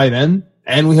lacking in the tight end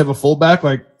and we have a fullback.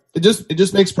 Like it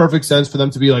just makes perfect sense for them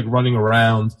to be like running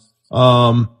around,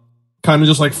 kind of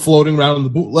just like floating around on the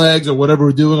bootlegs or whatever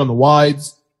we're doing on the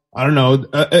wides. I don't know.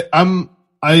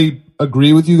 I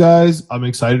agree with you guys. I'm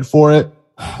excited for it,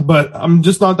 but I'm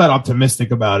just not that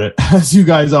optimistic about it as you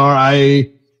guys are.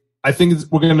 I think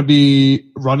we're going to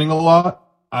be running a lot.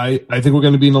 I think we're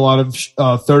going to be in a lot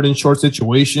of third and short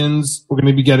situations. We're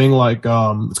going to be getting like it's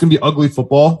going to be ugly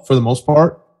football for the most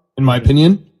part, in my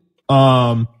opinion.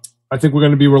 I think we're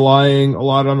going to be relying a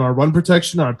lot on our run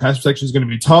protection. Our pass protection is going to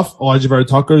be tough. Elijah Vera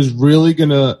Tucker is really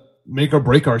going to make or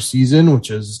break our season, which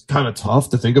is kind of tough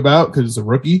to think about because it's a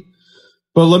rookie.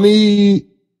 But let me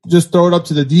just throw it up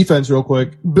to the defense real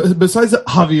quick. Besides the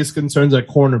obvious concerns at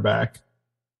cornerback,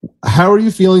 how are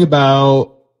you feeling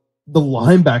about the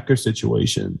linebacker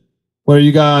situation where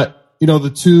you got,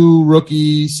 the 2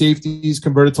 rookie safeties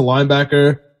converted to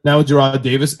linebacker? Now with Gerard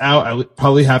Davis out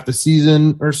probably half the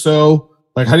season or so.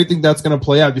 Like, how do you think that's going to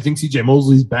play out? Do you think CJ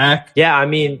Mosley's back? Yeah, I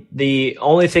mean, the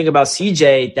only thing about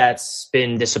CJ that's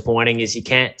been disappointing is he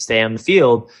can't stay on the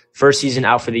field. First season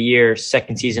out for the year,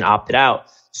 second season opted out.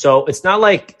 So it's not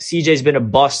like CJ's been a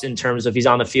bust in terms of he's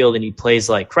on the field and he plays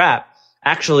like crap.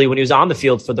 Actually, when he was on the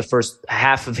field for the first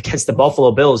half of against the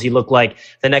Buffalo Bills, he looked like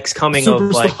the next coming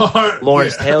Superstar. Of like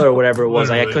Lawrence Taylor or whatever it was.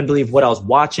 Like, I couldn't believe what I was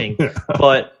watching.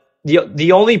 But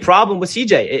the only problem with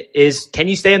CJ is, can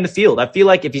you stay on the field? I feel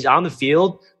like if he's on the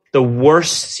field, the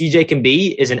worst CJ can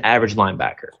be is an average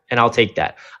linebacker, and I'll take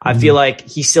that. I feel like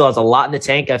he still has a lot in the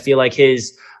tank. I feel like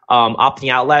his opting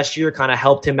out last year kind of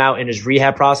helped him out in his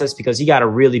rehab process because he got a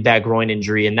really bad groin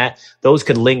injury, and that those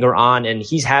could linger on. And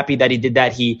he's happy that he did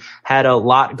that. He had a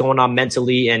lot going on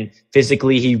mentally and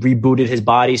physically. He rebooted his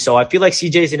body. So I feel like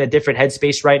CJ's in a different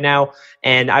headspace right now.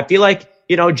 And I feel like,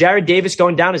 Jared Davis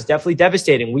going down is definitely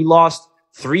devastating. We lost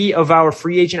 3 of our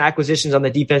free agent acquisitions on the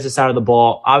defensive side of the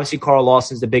ball. Obviously, Carl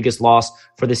Lawson's the biggest loss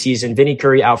for the season. Vinny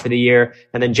Curry out for the year,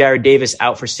 and then Jared Davis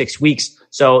out for 6 weeks.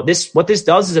 So what this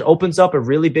does is it opens up a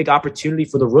really big opportunity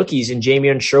for the rookies in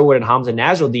Jamion Sherwood and Hamza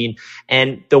Nasruddin.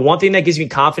 And the one thing that gives me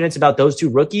confidence about those 2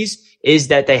 rookies is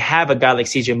that they have a guy like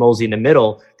CJ Mosley in the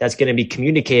middle that's going to be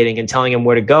communicating and telling him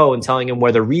where to go and telling him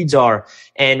where the reads are.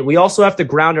 And we also have to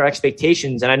ground our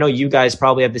expectations. And I know you guys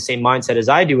probably have the same mindset as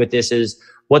I do with this, is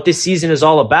what this season is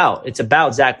all about. It's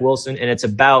about Zach Wilson, and it's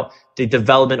about the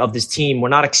development of this team. We're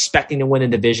not expecting to win a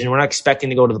division. We're not expecting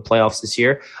to go to the playoffs this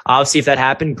year. Obviously, if that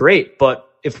happened, great. But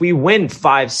if we win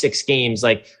 5-6 games,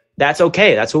 like, that's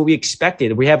okay. That's what we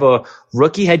expected. We have a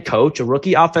rookie head coach, a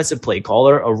rookie offensive play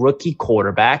caller, a rookie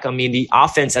quarterback. I mean, the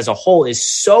offense as a whole is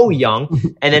so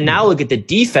young. And then now look at the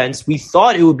defense. We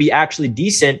thought it would be actually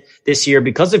decent this year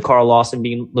because of Carl Lawson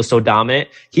being so dominant.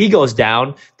 He goes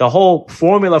down. The whole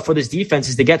formula for this defense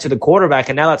is to get to the quarterback,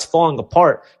 and now that's falling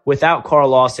apart without Carl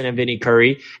Lawson and Vinny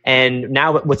Curry, and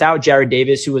now without Jared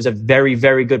Davis, who was a very,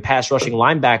 very good pass rushing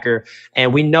linebacker.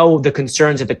 And we know the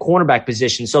concerns at the cornerback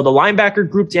position. So the linebacker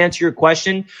group, to answer your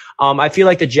question, I feel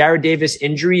like the Jared Davis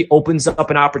injury opens up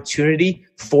an opportunity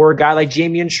for a guy like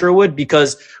Jamion Sherwood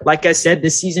because, like I said,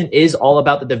 this season is all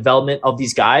about the development of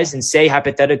these guys. And say,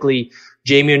 hypothetically,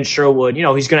 Jamion Sherwood,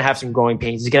 he's going to have some growing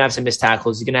pains. He's going to have some missed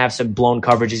tackles. He's going to have some blown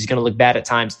coverages. He's going to look bad at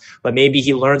times. But maybe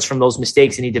he learns from those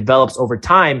mistakes and he develops over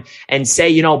time. And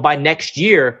say, by next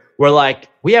year, we're like,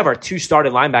 we have our 2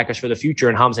 starting linebackers for the future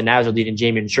in Hamza Nasruddin and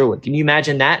Jamion Sherwood. Can you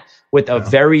imagine that? With a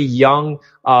very young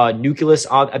nucleus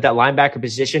at that linebacker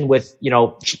position, with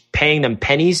paying them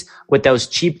pennies with those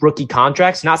cheap rookie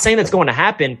contracts. Not saying that's going to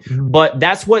happen, but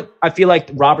that's what I feel like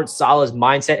Robert Saleh's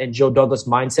mindset and Joe Douglas'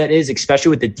 mindset is,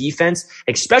 especially with the defense,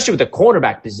 especially with the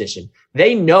cornerback position.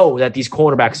 They know that these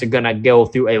cornerbacks are going to go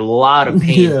through a lot of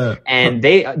pain, and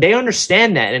they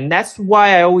understand that, and that's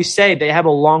why I always say they have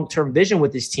a long-term vision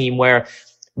with this team where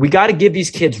we got to give these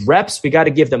kids reps. We got to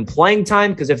give them playing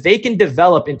time, because if they can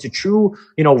develop into true,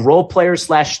 role players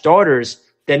 / starters,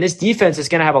 then this defense is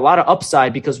going to have a lot of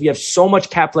upside because we have so much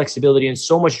cap flexibility and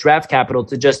so much draft capital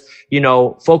to just,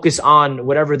 focus on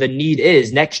whatever the need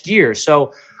is next year.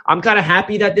 So I'm kind of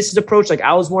happy that this is approached. Like,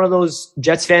 I was one of those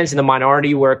Jets fans in the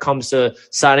minority where it comes to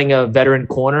signing a veteran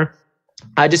corner.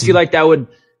 I just feel like that would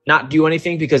not do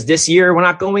anything, because this year we're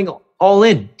not going all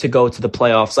in to go to the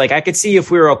playoffs. Like, I could see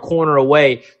if we were a corner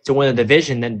away to win the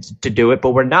division then to do it, but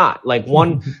we're not. Like,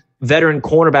 one veteran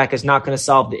cornerback is not going to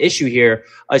solve the issue here.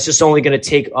 It's just only going to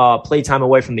take play time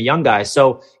away from the young guys.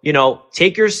 So,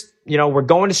 take your we're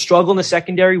going to struggle in the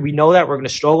secondary. We know that we're going to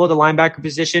struggle at the linebacker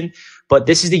position, but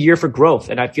this is the year for growth.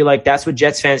 And I feel like that's what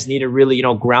Jets fans need to really,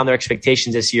 ground their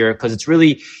expectations this year, because it's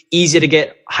really easy to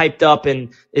get hyped up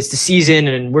and it's the season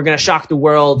and we're going to shock the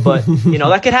world. But,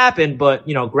 that could happen. But,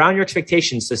 ground your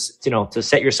expectations to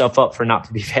set yourself up for not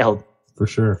to be failed. For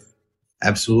sure.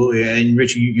 Absolutely. And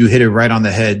Rich, you hit it right on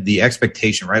the head. The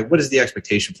expectation, right? What is the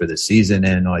expectation for this season?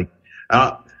 And I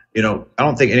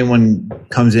don't think anyone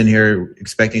comes in here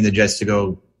expecting the Jets to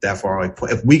go that far. Like,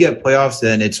 if we get playoffs,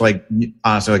 then it's like,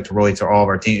 honestly, like to relate to all of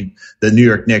our team, the New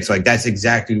York Knicks, like that's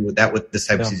exactly what this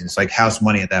type of season. It's like house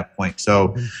money at that point.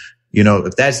 So,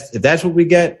 if that's what we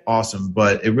get, awesome.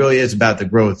 But it really is about the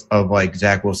growth of like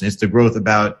Zach Wilson. It's the growth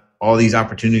about all these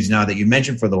opportunities now that you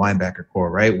mentioned for the linebacker core,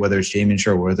 right? Whether it's Jamin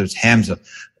Sherwood, whether it's Hamza,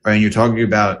 right? And you're talking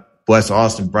about Bless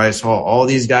Austin, Bryce Hall, all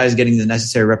these guys getting the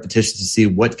necessary repetitions to see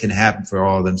what can happen for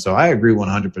all of them. So I agree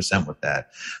 100% with that.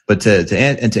 But to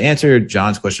answer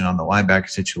John's question on the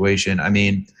linebacker situation, I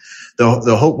mean,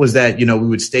 the hope was that, we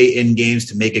would stay in games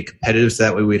to make it competitive so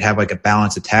that way we'd have like a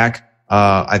balanced attack.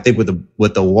 I think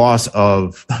with the loss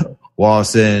of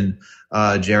Lawson,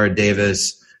 Jared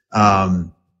Davis,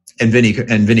 and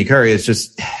Vinny Curry, it's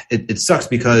just, it sucks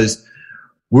because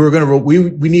we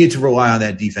needed to rely on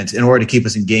that defense in order to keep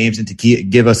us in games and to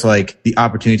give us like the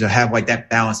opportunity to have like that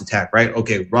balanced attack, right?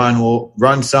 Okay,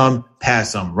 run some,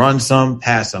 pass some, run some,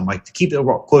 pass some, like to keep it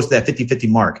close to that 50-50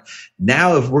 mark.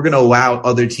 Now, if we're going to allow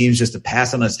other teams just to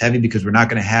pass on us heavy because we're not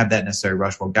going to have that necessary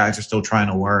rush while guys are still trying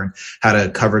to learn how to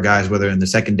cover guys, whether in the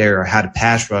secondary or how to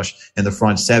pass rush in the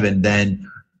front seven,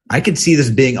 then I could see this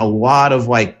being a lot of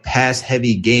like pass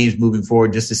heavy games moving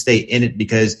forward just to stay in it,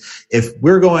 because if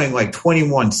we're going like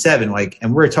 21-7, like,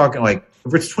 and we're talking like,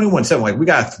 if it's 21-7, like we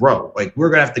got to throw, like we're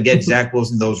going to have to get Zach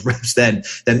Wilson those reps then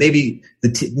maybe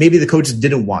the coaches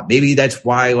didn't want. Maybe that's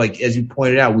why, like, as you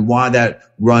pointed out, we wanted that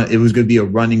run. It was going to be a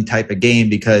running type of game,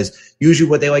 because usually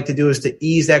what they like to do is to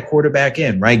ease that quarterback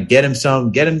in, right? Get him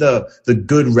the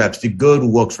good reps, the good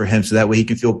looks for him, so that way he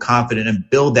can feel confident and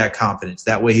build that confidence.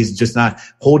 That way he's just not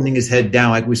holding his head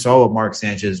down like we saw with Mark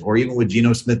Sanchez or even with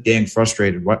Geno Smith getting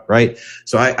frustrated, right?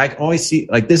 So I always see,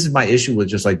 like, this is my issue with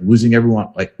just like losing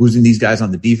these guys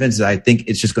on the defense. I think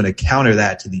it's just going to counter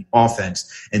that to the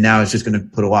offense. And now it's just going to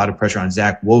put a lot of pressure on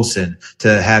Zach Wilson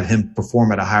to have him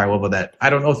perform at a higher level that I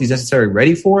don't know if he's necessarily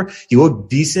ready for. He looked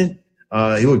decent.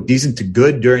 He looked decent to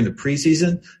good during the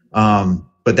preseason.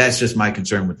 But that's just my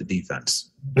concern with the defense.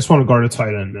 I just want to guard a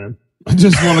tight end, man. I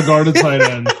just want to guard a tight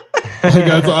end. Like,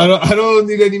 I don't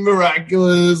need any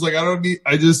miraculous. Like,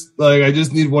 I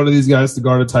just need one of these guys to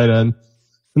guard a tight end.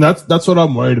 And that's what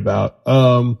I'm worried about.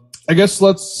 I guess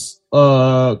let's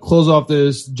close off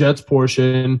this Jets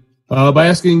portion by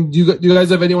asking, do you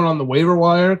guys have anyone on the waiver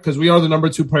wire? Because we are the number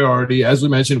 2 priority. As we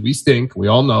mentioned, we stink. We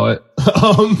all know it.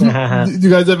 Do you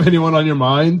guys have anyone on your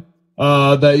mind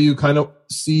that you kind of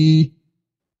see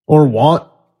or want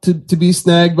to be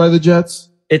snagged by the Jets?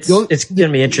 It's going to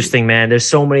be interesting, man. There's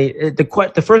so many.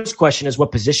 The first question is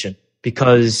what position?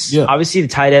 Because obviously the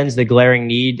tight end's the glaring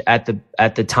need at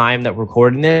the time that we're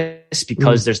recording this,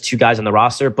 because there's 2 guys on the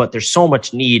roster, but there's so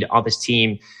much need on this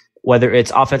team, whether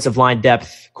it's offensive line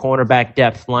depth, cornerback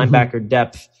depth, linebacker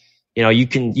depth. You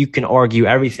can argue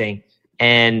everything.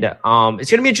 And it's going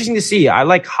to be interesting to see. I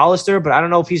like Hollister, but I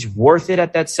don't know if he's worth it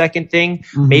at that second thing.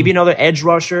 Maybe another edge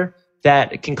rusher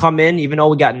that can come in, even though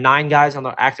we got 9 guys on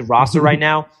the active roster right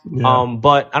now.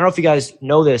 But I don't know if you guys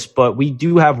know this, but we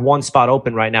do have 1 spot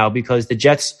open right now because the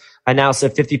Jets announced a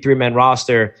 53-man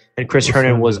roster and Chris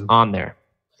Herndon was on there.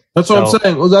 That's what I'm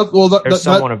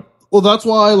saying. That's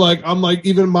why, like, I'm like,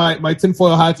 even my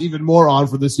tinfoil hat's even more on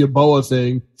for this Yeboah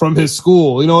thing from his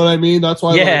school. You know what I mean? That's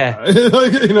why. Yeah.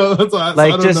 That's why.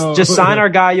 Like, just sign our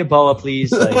guy Yeboah,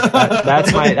 please. Like,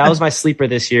 that was my sleeper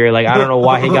this year. Like, I don't know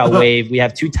why he got waived. We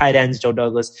have 2 tight ends, Joe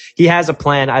Douglas. He has a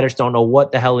plan. I just don't know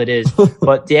what the hell it is.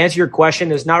 But to answer your question,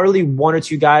 there's not really 1 or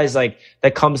 2 guys like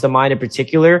that comes to mind in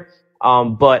particular.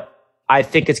 But I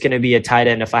think it's going to be a tight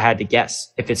end if I had to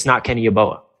guess. If it's not Kenny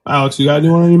Yeboah. Alex, you got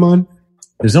anyone on your mind?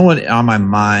 There's no one on my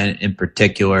mind in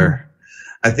particular.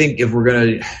 I think if we're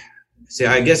going to say,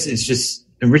 I guess it's just,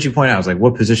 and Richie pointed out, I was like,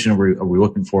 what position are we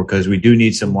looking for? Because we do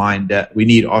need some line depth. We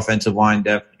need offensive line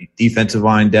depth, defensive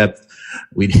line depth.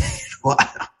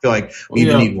 I feel like we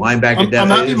even need linebacker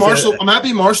depth. I'm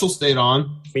happy Marshall stayed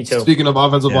on. Me too. Speaking of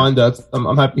offensive line depth,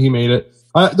 I'm happy he made it.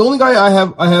 The only guy I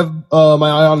have my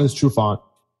eye on is Trufant.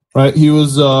 Right? He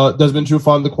was Desmond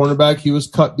Trufant, the cornerback. He was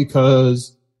cut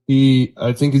because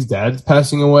I think his dad's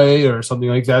passing away or something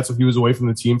like that. So he was away from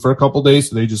the team for a couple days.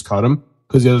 So they just cut him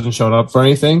because he hasn't showed up for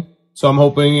anything. So I'm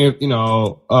hoping,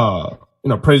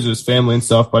 praise his family and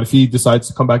stuff. But if he decides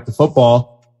to come back to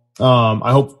football,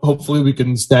 Hopefully we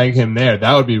can snag him there.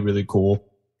 That would be really cool.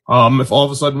 If all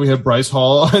of a sudden we have Bryce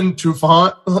Hall and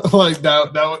Trufant, like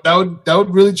that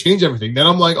would really change everything. Then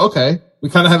I'm like, okay, we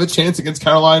kind of have a chance against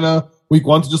Carolina week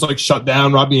 1 to just like shut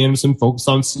down Robbie Anderson, focus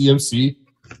on CMC.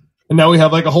 And now we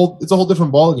have like it's a whole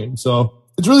different ballgame. So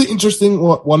it's really interesting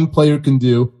what one player can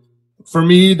do. For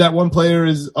me, that one player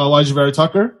is Elijah Vera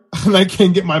Tucker, and I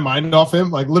can't get my mind off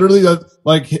him. Like literally,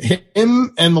 like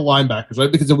him and the linebackers,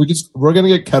 right? Because if we're gonna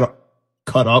get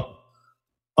cut up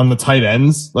on the tight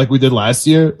ends like we did last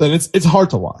year, then it's hard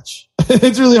to watch.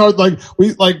 It's really hard.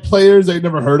 Like players that you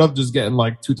never heard of just getting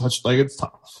like 2 touch. Like it's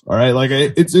tough. All right, like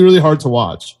it's really hard to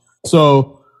watch.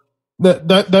 So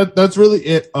that's really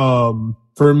it.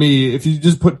 For me, if you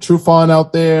just put Trufant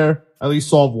out there, at least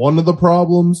solve one of the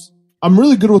problems. I'm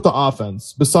really good with the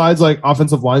offense. Besides like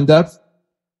offensive line depth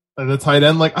and the tight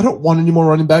end, like I don't want any more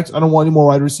running backs. I don't want any more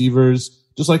wide receivers.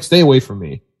 Just like stay away from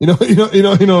me. You know what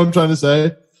I'm trying to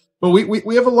say. But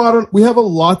we have a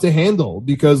lot to handle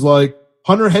because like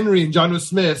Hunter Henry and Jonnu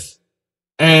Smith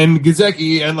and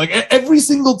Gesicki and like every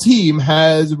single team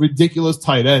has ridiculous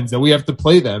tight ends that we have to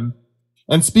play them.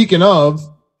 And speaking of,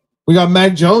 we got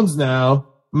Mac Jones now.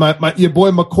 Your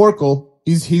boy McCorkle.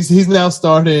 He's now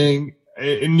starting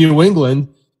in New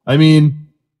England. I mean,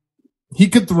 he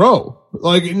could throw.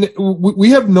 Like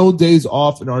we have no days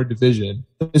off in our division,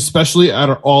 especially at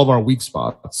all of our weak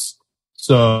spots.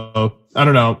 So I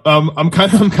don't know. I'm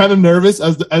kind of nervous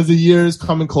as the year is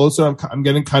coming closer. I'm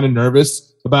getting kind of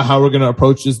nervous about how we're going to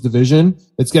approach this division.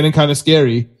 It's getting kind of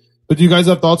scary. But do you guys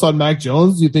have thoughts on Mac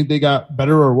Jones? Do you think they got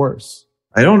better or worse?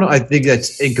 I don't know. I think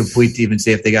that's incomplete to even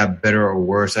say if they got better or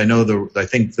worse. I know I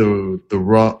think the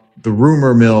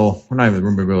rumor mill, or not even the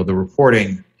rumor mill, the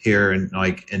reporting here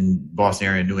in Boston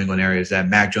area, New England area, is that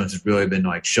Mac Jones has really been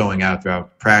like showing out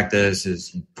throughout practice.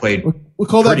 He played. We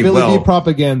call that Billy B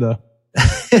propaganda.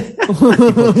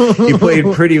 He played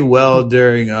pretty well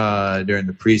during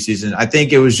the preseason. I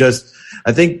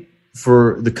think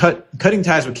for the cutting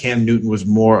ties with Cam Newton was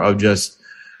more of just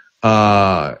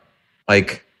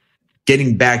like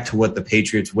getting back to what the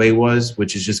Patriots way was,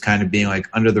 which is just kind of being like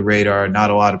under the radar,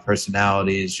 not a lot of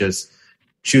personalities, just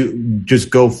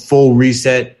go full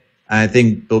reset. And I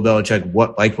think Bill Belichick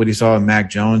liked what he saw in Mac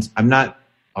Jones. I'm not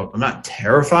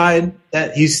terrified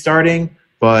that he's starting,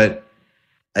 but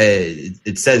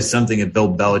it says something if Bill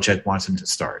Belichick wants him to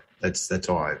start. That's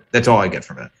all I get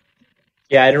from it.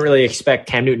 Yeah, I didn't really expect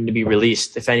Cam Newton to be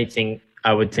released. If anything,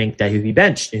 I would think that he'd be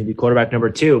benched. He'd be quarterback number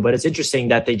 2. But it's interesting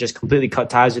that they just completely cut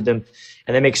ties with him.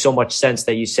 And that makes so much sense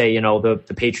that you say,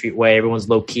 the Patriot way, everyone's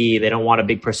low key. They don't want a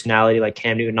big personality like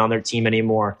Cam Newton on their team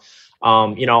anymore.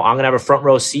 I'm going to have a front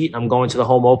row seat. I'm going to the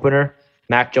home opener,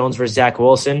 Mac Jones versus Zach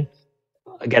Wilson.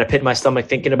 I got a pit in my stomach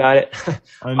thinking about it.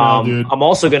 I know, dude. I'm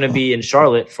also going to be in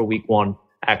Charlotte for week 1,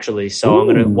 actually. So I'm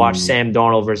going to watch Sam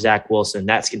Darnold versus Zach Wilson.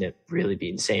 That's going to really be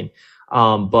insane.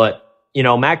 But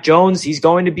Mac Jones, he's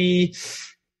going to be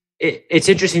 – it's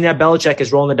interesting that Belichick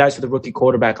is rolling the dice with a rookie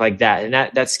quarterback like that. And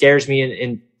that scares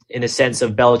me in the sense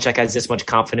of Belichick has this much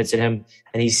confidence in him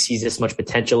and he sees this much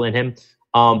potential in him.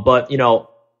 But,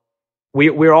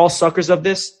 we're all suckers of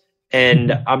this.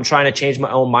 And I'm trying to change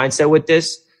my own mindset with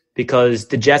this because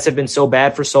the Jets have been so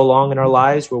bad for so long in our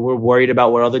lives where we're worried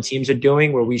about what other teams are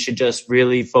doing, where we should just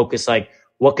really focus like,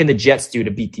 what can the Jets do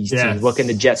to beat these teams? What can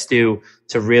the Jets do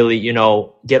to really,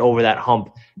 get over that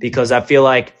hump? Because I feel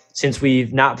like since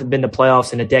we've not been to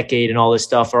playoffs in a decade and all this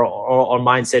stuff, our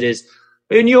mindset is,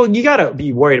 and you got to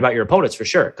be worried about your opponents for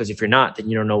sure. Because if you're not, then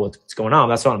you don't know what's going on.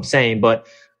 That's what I'm saying. But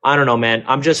I don't know, man.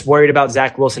 I'm just worried about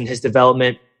Zach Wilson, his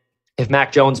development. If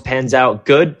Mac Jones pans out,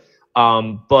 good.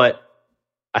 But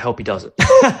I hope he doesn't.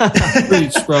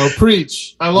 Preach, bro.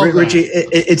 Preach. I love Richie, that.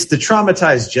 It's the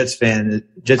traumatized Jets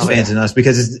fans in us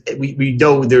because we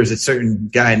know there was a certain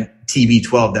guy in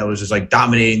TB12 that was just like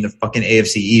dominating the fucking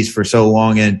AFC East for so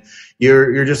long. And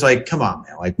you're just like, come on,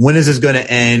 man. Like, when is this going to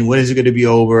end? When is it going to be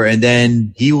over? And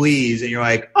then he leaves and you're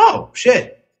like, oh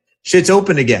shit, shit's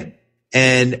open again.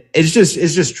 And it's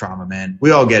just trauma, man.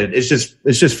 We all get it. It's just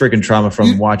freaking trauma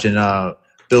from watching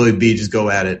Billy B just go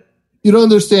at it. You don't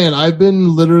understand. I've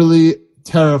been literally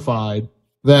terrified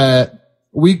that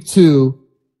week 2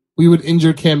 we would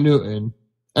injure Cam Newton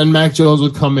and Mac Jones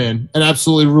would come in and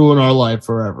absolutely ruin our life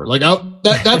forever. Like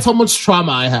that's how much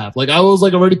trauma I have. Like I was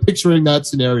like already picturing that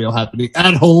scenario happening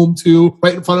at home too,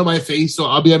 right in front of my face. So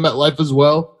I'll be at MetLife as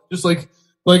well. Just like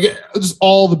just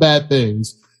all the bad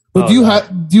things. But do you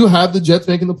have the Jets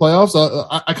making the playoffs?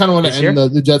 I kind of want to end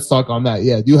the Jets talk on that.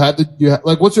 Yeah. Do you have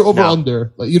what's your over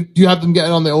under? Like do you have them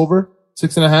getting on the over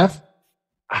 6.5?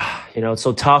 It's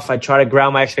so tough. I try to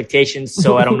ground my expectations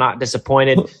so I'm not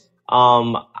disappointed.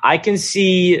 I can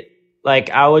see Like,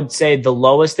 I would say the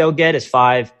lowest they'll get is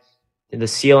 5. The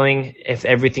ceiling, if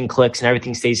everything clicks and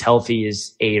everything stays healthy,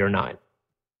 is 8 or 9.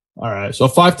 All right. So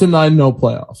 5 to 9, no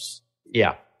playoffs.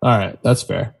 Yeah. All right. That's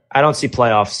fair. I don't see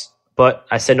playoffs, but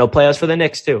I said no playoffs for the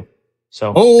Knicks too.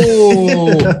 So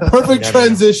perfect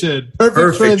transition.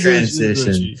 Perfect transition.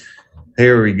 Richie.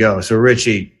 Here we go. So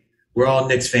Richie, we're all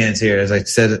Knicks fans here, as I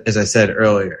said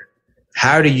earlier.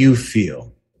 How do you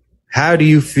feel? How do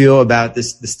you feel about the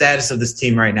status of this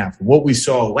team right now? From what we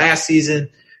saw last season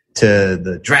to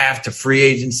the draft to free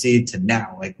agency to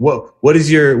now, like what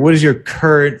is your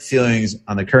current feelings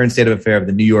on the current state of affair of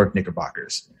the New York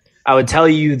Knickerbockers? I would tell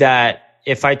you that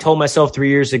if I told myself 3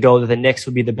 years ago that the Knicks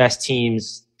would be the best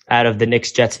teams out of the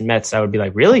Knicks, Jets, and Mets, I would be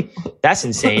like, really? That's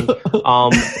insane.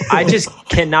 I just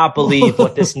cannot believe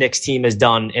what this Knicks team has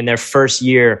done in their first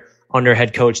year under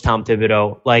head coach Tom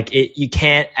Thibodeau. Like, you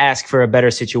can't ask for a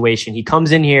better situation. He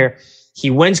comes in here, he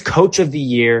wins coach of the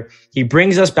year. He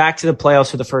brings us back to the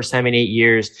playoffs for the first time in 8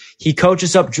 years. He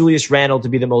coaches up Julius Randle to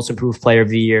be the most improved player of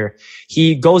the year.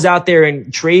 He goes out there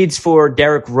and trades for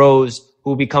Derrick Rose,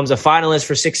 who becomes a finalist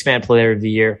for Sixth-Man Player of the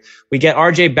Year. We get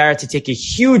RJ Barrett to take a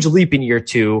huge leap in year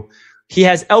 2. He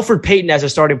has Elfrid Payton as a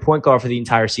starting point guard for the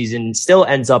entire season and still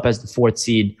ends up as the 4th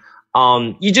seed.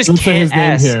 You just don't can't say his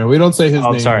name here. We don't say his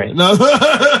name. Sorry. No.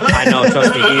 I know.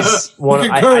 Trust me. He's one.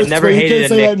 I never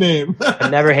hated a Nick. I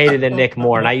never hated a Nick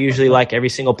more, and I usually like every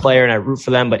single player and I root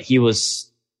for them. But he was.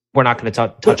 We're not going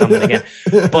to touch on it again.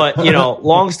 But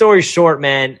long story short,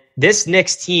 man, this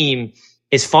Knicks team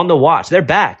is fun to watch. They're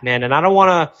back, man. And I don't want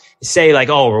to say like,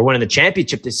 oh, we're winning the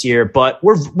championship this year, but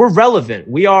we're relevant.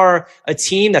 We are a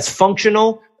team that's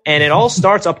functional, and it all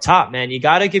starts up top, man. You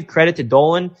got to give credit to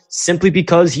Dolan simply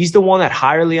because he's the one that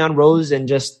hired Leon Rose and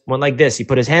just went like this. He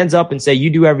put his hands up and said, you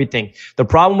do everything. The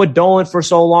problem with Dolan for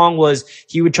so long was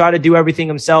he would try to do everything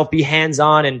himself, be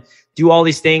hands-on and do all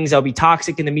these things. That'll be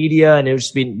toxic in the media and it would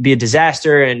just be a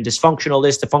disaster and dysfunctional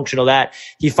this, dysfunctional that.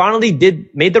 He finally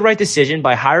made the right decision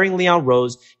by hiring Leon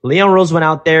Rose. Leon Rose went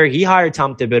out there. He hired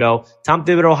Tom Thibodeau. Tom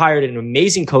Thibodeau hired an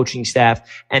amazing coaching staff.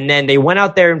 And then they went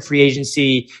out there in free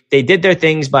agency. They did their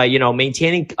things by,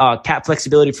 maintaining cap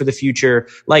flexibility for the future.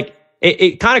 Like,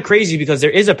 it kind of crazy because there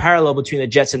is a parallel between the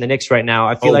Jets and the Knicks right now.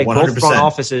 I feel like 100%. Both front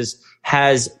offices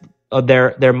has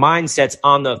their mindsets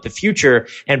on the future,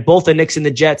 and both the Knicks and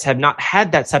the Jets have not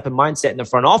had that type of mindset in the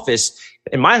front office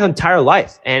in my entire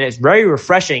life. And it's very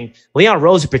refreshing. Leon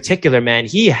Rose in particular, man,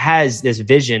 he has this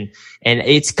vision and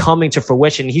it's coming to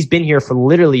fruition. He's been here for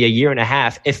literally a year and a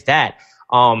half, if that,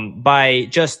 by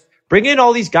just bringing in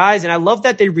all these guys. And I love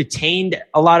that they retained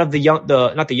a lot of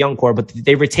not the young core, but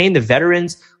they retained the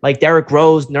veterans like Derrick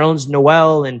Rose, Nerlens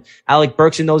Noel, and Alec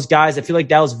Burks and those guys. I feel like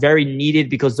that was very needed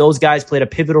because those guys played a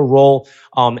pivotal role,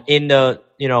 in the,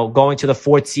 going to the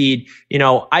 4th seed.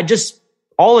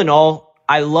 All in all,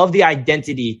 I love the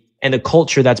identity and the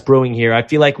culture that's brewing here. I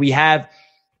feel like we have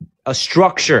a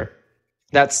structure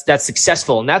that's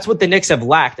successful. And that's what the Knicks have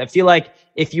lacked. I feel like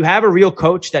if you have a real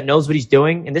coach that knows what he's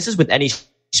doing, and this is with any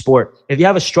sport, if you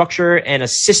have a structure and a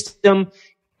system,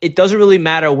 it doesn't really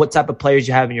matter what type of players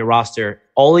you have in your roster.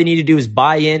 All you need to do is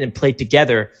buy in and play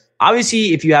together.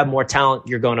 Obviously, if you have more talent,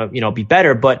 you're going to, be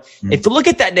better. But if you look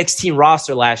at that Knicks team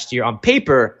roster last year on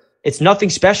paper, it's nothing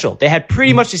special. They had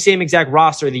pretty much the same exact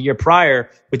roster the year prior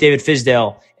with David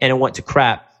Fizdale, and it went to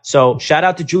crap. So shout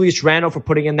out to Julius Randle for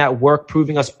putting in that work,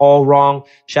 proving us all wrong.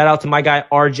 Shout out to my guy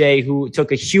RJ, who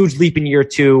took a huge leap in year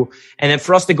 2. And then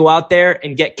for us to go out there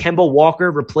and get Kemba Walker,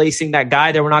 replacing that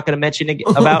guy that we're not going to mention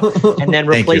about, and then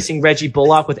replacing Reggie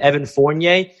Bullock with Evan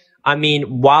Fournier. I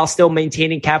mean, while still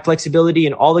maintaining cap flexibility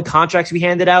and all the contracts we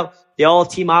handed out, they all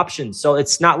have team options. So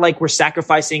it's not like we're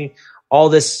sacrificing all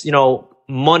this,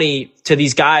 money to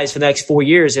these guys for the next 4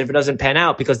 years if it doesn't pan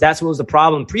out, because that's what was the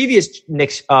problem previous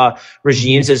Knicks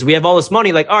regimes is we have all this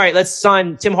money, like, all right, let's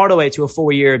sign Tim Hardaway to a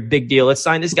 4-year big deal. Let's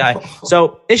sign this guy.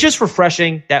 So it's just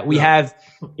refreshing that we have,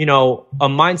 a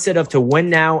mindset of to win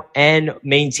now and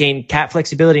maintain cap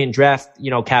flexibility and draft,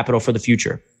 capital for the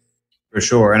future. For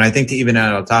sure. And I think to even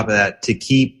add on top of that, to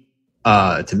keep,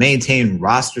 to maintain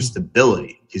roster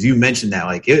stability, because you mentioned that,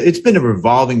 like it's been a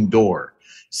revolving door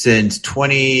since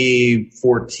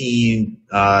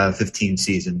 2014-15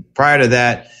 season. Prior to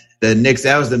that, the Knicks,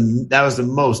 that was the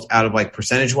most out of like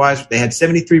percentage wise. They had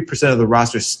 73% of the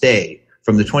roster stay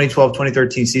from the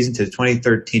 2012-2013 season to the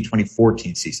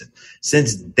 2013-2014 season.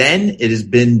 Since then, it has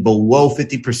been below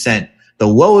 50%. The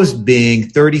lowest being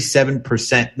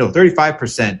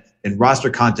 35% in roster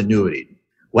continuity.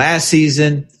 Last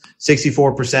season,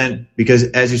 64%, because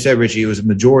as you said, Richie, it was a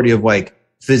majority of like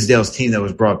Fizdale's team that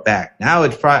was brought back. Now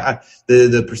it's probably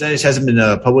the percentage hasn't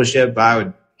been published yet, but I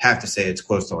would have to say it's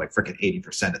close to like freaking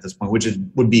 80% at this point, which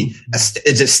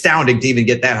it's astounding to even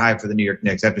get that high for the New York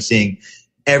Knicks after seeing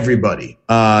everybody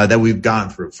that we've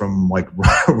gone through, from like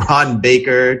Ron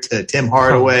Baker to Tim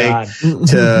Hardaway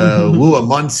to Wua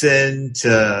Munson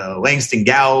to Langston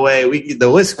Galloway. The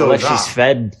list goes on.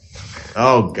 Fed.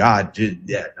 Oh God, dude,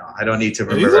 yeah, no, I don't need to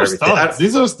remember everything.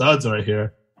 These are studs right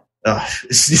here.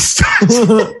 Studs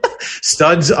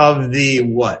of the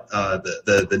what?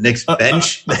 The Knicks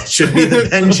bench. That should be the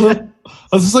bench.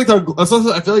 I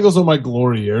feel like those are my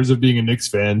glory years of being a Knicks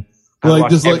fan. I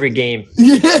watched every game.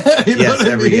 Yeah, you know what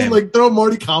I mean? Game. Like throw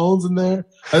Marty Collins in there.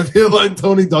 I feel like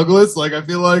Tony Douglas. Like I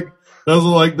feel like those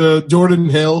are like the Jordan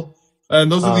Hill,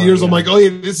 and those are the years I'm like, oh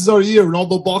yeah, this is our year.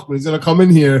 Ronaldo Bachman is gonna come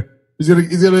in here. He's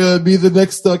gonna be the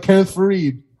next Kenneth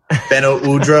Faried. Beno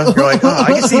Udrih. You're like, I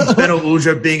can see Beno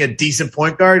Udrih being a decent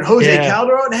point guard. Jose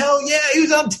Calderon, hell yeah, he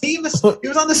was on team. He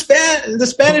was on the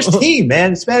Spanish team,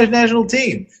 man, the Spanish national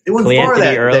team. They went far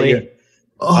that year.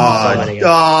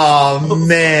 Oh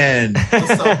man,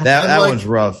 that one's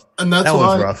rough. And that's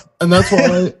why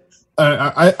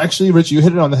I actually, Rich, you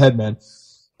hit it on the head, man.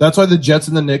 That's why the Jets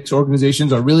and the Knicks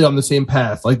organizations are really on the same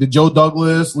path. Like the Joe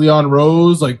Douglas, Leon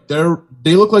Rose, like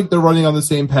they look like they're running on the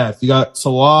same path. You got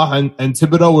Salah and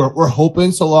Thibodeau. We're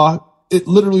hoping Salah, it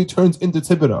literally turns into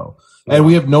Thibodeau. And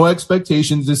we have no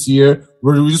expectations this year.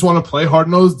 We just want to play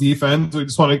hard-nosed defense. We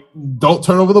just want to don't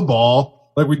turn over the ball.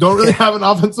 Like we don't really have an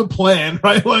offensive plan,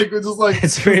 right? Like it's just like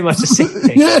it's pretty much the same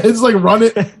thing. Yeah, it's like run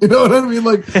it. You know what I mean?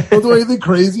 Like don't do anything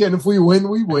crazy. And if we win,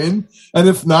 we win. And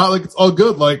if not, like it's all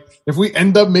good. Like if we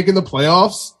end up making the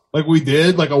playoffs, like we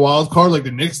did, like a wild card, like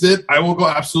the Knicks did, I will go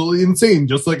absolutely insane,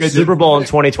 just like I did. Super Bowl in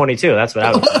 2022. That's what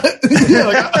I would. Yeah,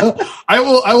 like I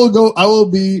will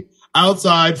be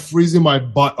outside freezing my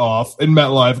butt off in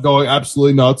MetLife, going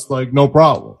absolutely nuts, like no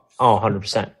problem. Oh,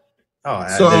 100%.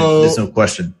 Oh, there's no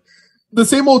question. The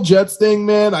same old Jets thing,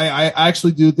 man, I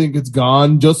actually do think it's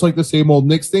gone, just like the same old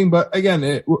Knicks thing. But again,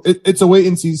 it's a wait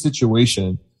and see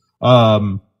situation.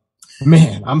 Man,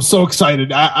 I'm so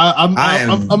excited. I'm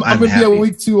going to be at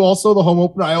week 2 also, the home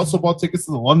opener. I also bought tickets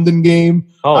to the London game.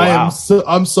 Oh, wow.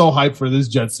 I'm so hyped for this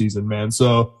Jets season, man.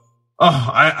 So,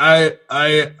 I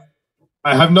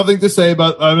have nothing to say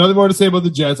about. I have nothing more to say about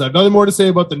the Jets. I have nothing more to say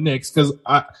about the Knicks because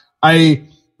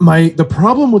the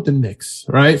problem with the Knicks,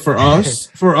 right, for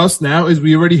us now is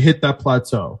we already hit that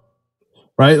plateau,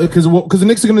 right? Because the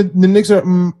Knicks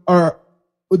are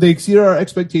they exceeded our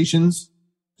expectations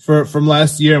from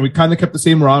last year, and we kind of kept the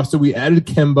same roster. We added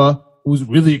Kemba, who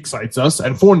really excites us,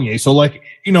 and Fournier. So, like,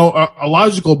 you know, a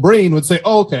logical brain would say,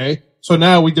 oh, okay, so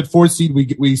now we did 4th seed,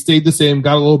 we stayed the same,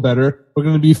 got a little better. We're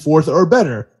going to be 4th or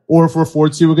better, or if we're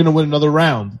 4th seed, we're going to win another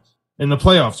round in the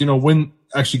playoffs. You know,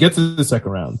 actually get to the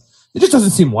second round. It just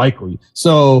doesn't seem likely.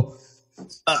 So,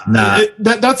 that's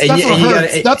what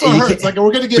hurts. That's what hurts. Like,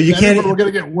 we're going to get better, but we're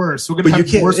going to get worse. We're going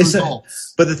to have worse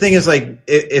results. But the thing is, like,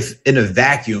 if in a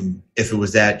vacuum, if it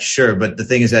was that, sure. But the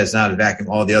thing is that it's not a vacuum.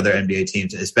 All the other NBA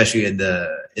teams, especially in the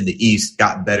East,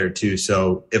 got better too.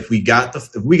 So if we got the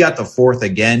 4th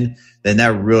again, then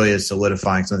that really is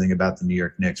solidifying something about the New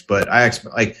York Knicks. But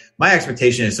my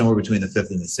expectation is somewhere between the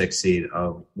 5th and the 6th seed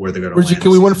of where they're going to land. Richie,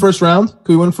 can we win first round?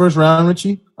 Can we win first round,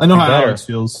 Richie? I know how Alex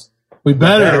feels. We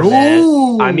better.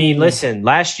 Ooh. I mean, listen,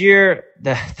 last year,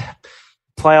 the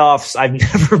playoffs, I've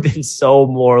never been so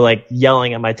more like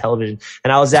yelling at my television.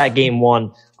 And I was at game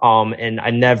 1. And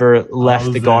I never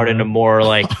left the Garden a more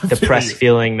like depressed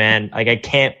feeling, man. Like I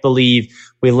can't believe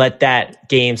we let that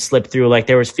game slip through. Like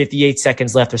there was 58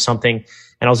 seconds left or something.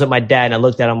 And I was with my dad and I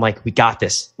looked at him like, we got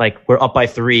this. Like we're up by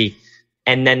 3.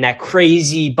 And then that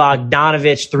crazy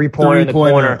Bogdanovich three-pointer in the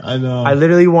corner. I know. I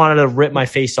literally wanted to rip my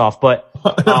face off, but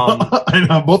I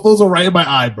know. Both those are right in my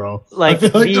eye, bro. Like,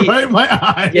 they're right in my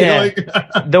eye. Yeah.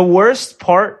 The worst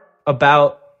part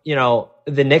about, you know,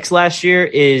 the Knicks last year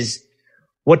is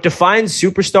what defines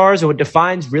superstars or what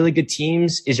defines really good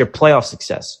teams is your playoff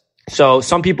success. So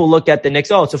some people look at the Knicks,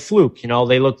 oh, it's a fluke. You know,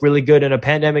 they look really good in a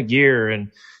pandemic year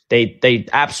and they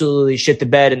absolutely shit the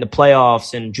bed in the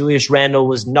playoffs. And Julius Randle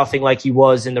was nothing like he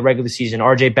was in the regular season.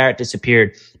 RJ Barrett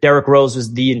disappeared. Derrick Rose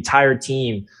was the entire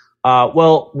team.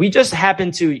 Well, we just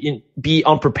happened to be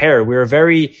unprepared. We were a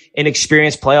very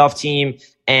inexperienced playoff team.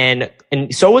 And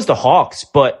so was the Hawks,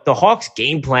 but the Hawks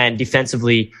game plan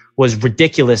defensively was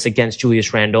ridiculous against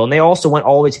Julius Randle. And they also went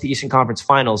all the way to the Eastern Conference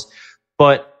Finals.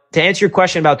 But to answer your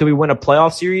question about do we win a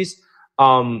playoff series?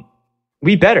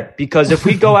 We better, because if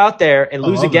we go out there and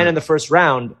lose again in the first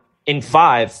round in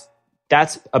 5,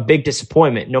 that's a big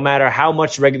disappointment. No matter how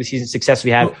much regular season success we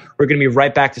have, we're going to be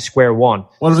right back to square one.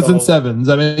 What if it's in 7? Does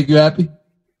that make you happy?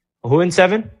 Who in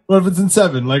 7? What if it's in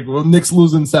 7? Like, Knicks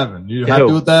lose in 7. You happy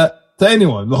with that? To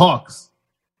anyone, the Hawks.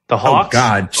 The Hawks? Oh,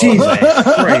 God. Jesus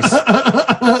Christ.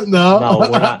 No, we're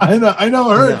not. I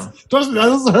know it hurts. No. Trust me, that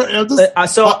doesn't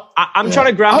hurt. I'm trying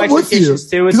to ground my I'm with you. expectations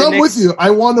too. Because I'm with you. I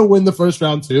want to win the first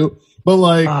round too. But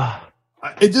like,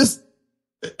 it just,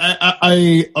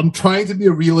 I'm trying to be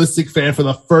a realistic fan for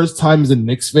the first time as a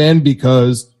Knicks fan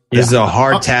because this is a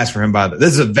hard task for him, by the way.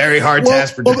 This is a very hard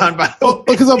task for John, by the way.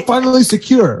 Because I'm finally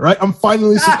secure, right? I'm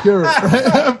finally secure,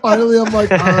 right? Finally, I'm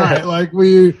like, all right, like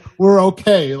we're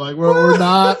okay. Like we're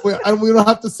not, we don't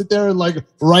have to sit there and like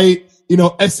write,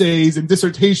 essays and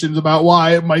dissertations about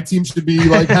why my team should be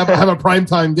like, have a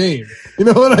primetime game. You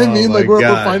know what I mean? Like we're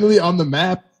finally on the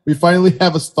map. We finally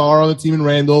have a star on the team in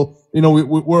Randall.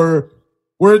 We're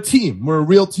a team. We're a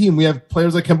real team. We have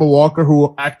players like Kemba Walker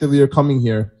who actively are coming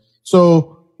here.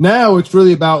 So now it's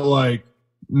really about like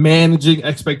managing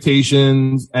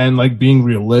expectations and like being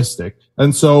realistic.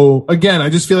 And so again, I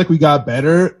just feel like we got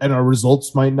better and our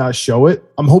results might not show it.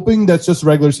 I'm hoping that's just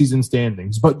regular season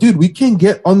standings, but dude, we can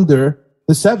get under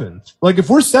the 7th. Like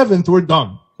if we're 7th, we're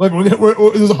done. Like we're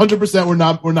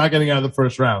 100%. We're not getting out of the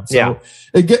first round. So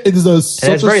it is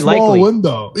such a small likely.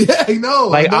 Window. Yeah, I know.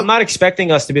 Like I'm not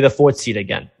expecting us to be the 4th seed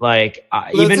again. Like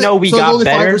even though we got only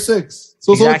better, 5 or 6.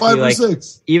 So it's exactly, only 5 or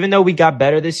 6. Even though we got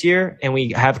better this year and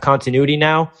we have continuity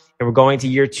now, and we're going to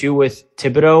year 2 with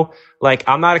Thibodeau, like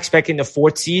I'm not expecting the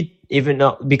 4th seed, even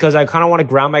though because I kind of want to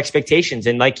ground my expectations.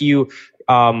 And like you,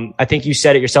 I think you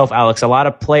said it yourself, Alex. A lot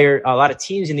of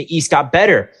teams in the East got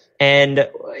better. And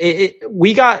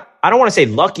we got, I don't want to say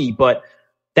lucky, but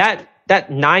that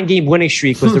 9-game winning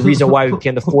streak was the reason why we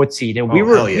became the 4th seed. And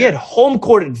we had home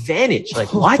court advantage.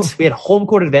 Like what? We had home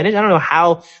court advantage. I don't know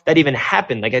how that even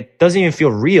happened. Like it doesn't even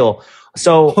feel real.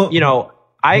 So,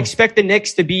 I expect the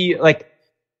Knicks to be like,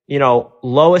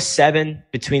 lowest 7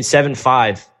 between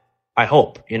 7-5. I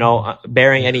hope,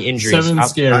 bearing any injuries. 7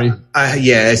 scary.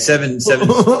 7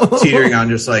 teetering on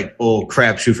just like, oh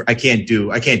crap, shoot. I can't do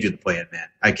the play-in, man.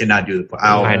 I cannot do the play.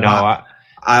 I know.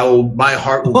 My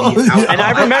heart will be out. And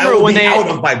I remember when they out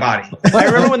of my body. I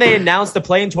remember when they announced the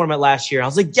play-in tournament last year. I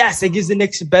was like, yes, it gives the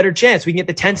Knicks a better chance. We can get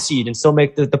the 10th seed and still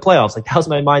make the playoffs. Like that was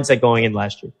my mindset going in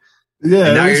last year. Yeah,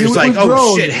 and now you're just like,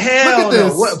 oh shit, hell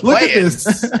no, what Look at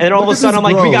this. And all of a sudden I'm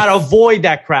like, we gotta avoid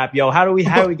that crap, yo. How do we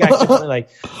got like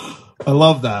I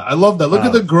love that. Look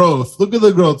at the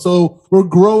growth. So we're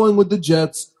growing with the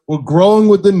Jets. We're growing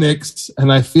with the Knicks.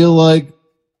 And I feel like,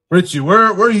 Richie,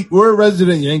 we're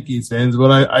resident Yankees fans,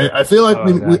 but I feel like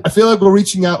I feel like we're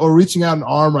reaching out an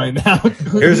arm right now.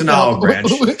 Here's an olive branch.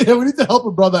 We need to help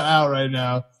a brother out right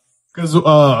now. Because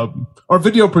our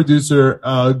video producer,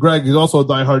 Greg, is also a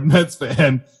diehard Mets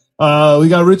fan. We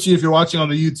got Richie, if you're watching on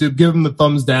the YouTube, give him the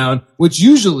thumbs down, which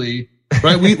usually,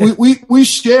 right, we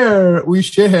share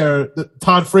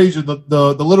Todd Frazier,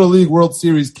 the Little League World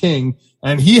Series king,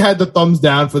 and he had the thumbs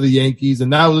down for the Yankees,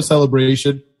 and that was a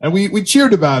celebration, and we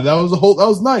cheered about it. That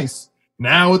was nice.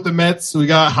 Now with the Mets, we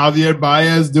got Javier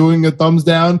Baez doing a thumbs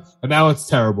down, and now it's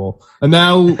terrible. And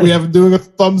now we have him doing a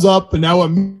thumbs up, and now a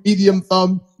medium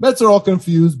thumb. Mets are all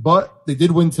confused, but they did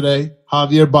win today.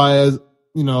 Javier Baez,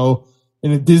 in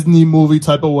a Disney movie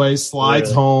type of way,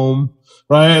 slides home,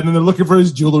 right? And then they're looking for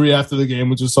his jewelry after the game,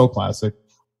 which is so classic,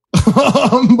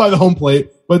 by the home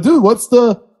plate. But dude, what's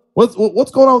going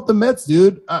on with the Mets,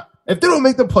 dude? If they don't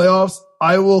make the playoffs,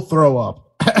 I will throw up.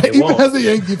 Even as a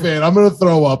Yankee fan, I'm going to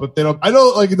throw up if they don't. I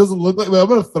know it doesn't look like, but I'm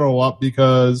going to throw up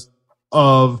because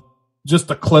of just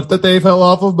the clip that they fell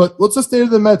off of. But what's the state of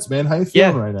the Mets, man? How you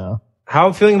feeling right now? How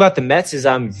I'm feeling about the Mets is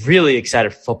I'm really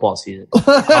excited for football season.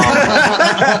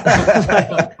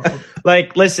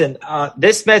 Listen,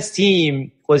 this Mets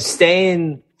team was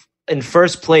staying in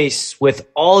first place with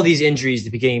all of these injuries at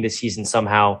the beginning of the season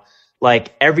somehow.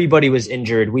 Like everybody was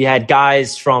injured. We had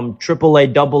guys from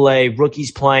AAA, AA,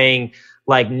 rookies playing,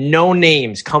 like no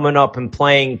names coming up and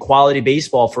playing quality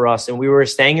baseball for us. And we were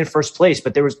staying in first place,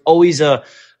 but there was always a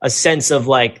sense of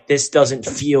like, this doesn't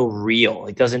feel real.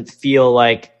 It doesn't feel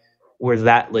like we're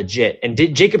that legit. And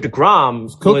Jacob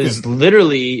deGrom was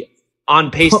literally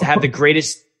on pace to have the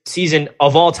greatest season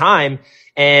of all time.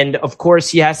 And of course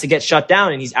he has to get shut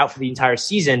down and he's out for the entire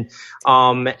season.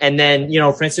 And then,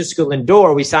 Francisco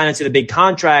Lindor, we signed into the big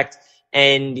contract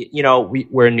and,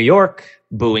 we're in New York,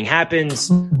 booing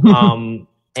happens.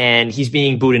 And he's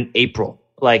being booed in April.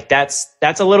 Like that's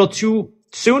a little too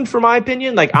soon for my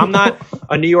opinion. Like I'm not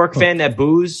a New York fan that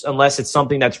boos unless it's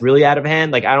something that's really out of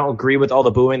hand. Like I don't agree with all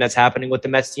the booing that's happening with the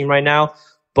Mets team right now,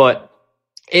 but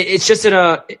it's just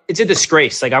it's a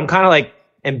disgrace. Like I'm kind of like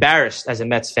embarrassed as a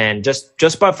Mets fan, just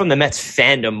from the Mets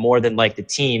fandom more than like the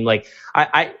team. Like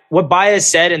what Baez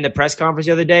said in the press conference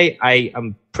the other day,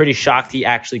 I'm pretty shocked he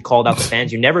actually called out the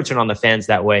fans. You never turn on the fans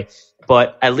that way.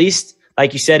 But at least,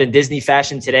 like you said, in Disney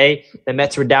fashion today, the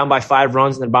Mets were down by 5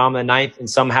 runs in the bottom of the ninth and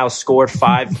somehow scored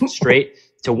 5 straight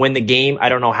to win the game. I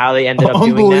don't know how they ended up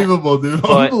doing that. Unbelievable, dude.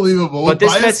 Unbelievable. But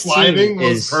this Mets sliding team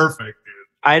was perfect, dude.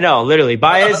 I know, literally.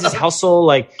 Baez's hustle,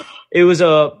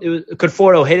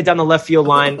 Conforto hit it down the left field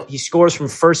line. He scores from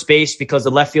first base because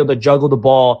the left fielder juggled the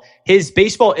ball. His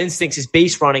baseball instincts, his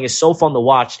base running is so fun to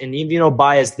watch. And even though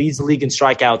Baez leads the league in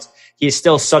strikeouts, he is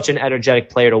still such an energetic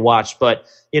player to watch. But,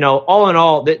 all in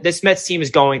all, this Mets team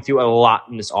is going through a lot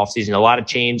in this offseason, a lot of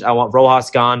change. I want Rojas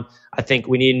gone. I think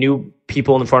we need new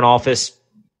people in the front office.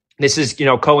 This is,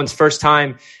 Cohen's first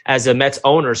time as a Mets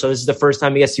owner. So this is the first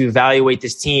time he gets to evaluate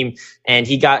this team. And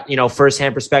he got,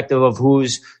 firsthand perspective of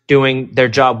who's doing their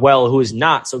job well, who is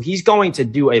not. So he's going to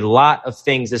do a lot of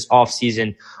things this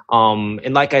offseason.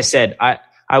 And like I said,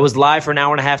 I was live for an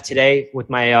hour and a half today with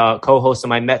my co-host on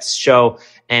my Mets show.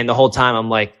 And the whole time I'm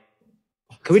like,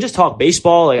 can we just talk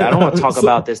baseball? Like, I don't want to talk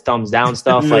about this thumbs down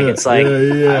stuff. This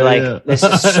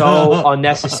is so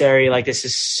unnecessary. Like, this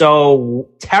is so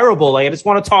terrible. Like, I just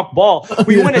want to talk ball.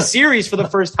 We win a series for the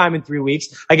first time in 3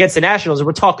 weeks against the Nationals, and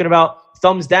we're talking about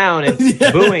thumbs down and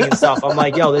booing and stuff. I'm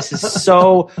like, yo, this is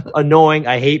so annoying.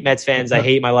 I hate Mets fans. I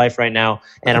hate my life right now,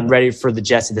 and I'm ready for the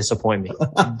Jets to disappoint me.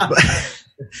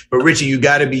 But Richie, you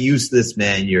got to be used to this,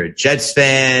 man. You're a Jets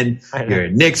fan. You're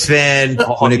a Knicks fan.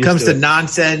 When it comes to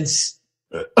nonsense,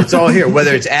 it's all here.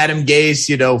 Whether it's Adam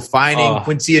Gase, fining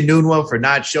Quincy Enunwa for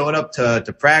not showing up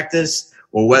to practice,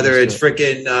 or whether it's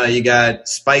freaking you got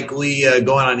Spike Lee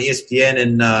going on ESPN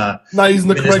and not using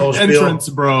the correct entrance,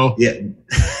 bro. Yeah.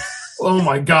 Oh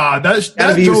my God,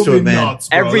 that be used to it, man. Nuts,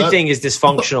 bro. Everything is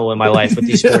dysfunctional in my life with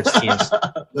these sports teams.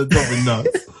 That drove me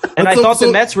nuts. And I thought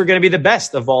the Mets were going to be the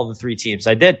best of all the 3 teams.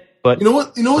 I did, but you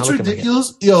know what's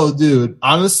ridiculous? Yo, dude,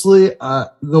 honestly,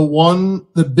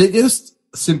 the biggest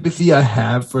sympathy I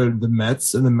have for the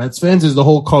Mets and the Mets fans is the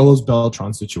whole Carlos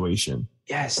Beltran situation.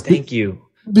 Yes, thank you.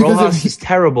 Because Rojas is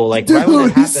terrible. Like, dude, right when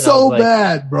it he's happened, so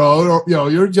bad, bro.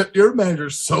 Your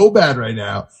manager's so bad right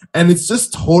now, and it's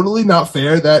just totally not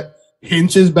fair that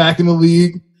Hinch is back in the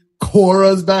league,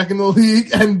 Cora's back in the league,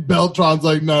 and Beltran's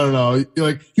like, no.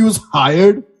 Like, he was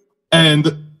hired,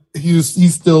 and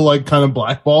he's still like kind of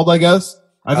blackballed, I guess.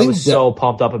 I was so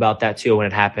pumped up about that too when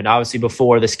it happened. Obviously,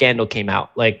 before the scandal came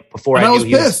out, like before I was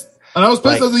pissed. And I was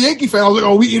pissed as a Yankee fan. I was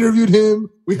like, "Oh, we interviewed him.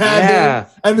 We had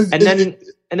him."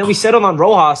 And then we settled on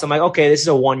Rojas. I'm like, okay, this is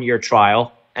a 1-year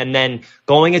trial. And then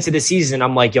going into the season,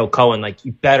 I'm like, yo, Cohen, like,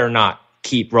 you better not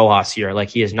keep Rojas here. Like,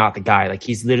 he is not the guy. Like,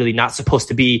 he's literally not supposed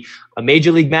to be a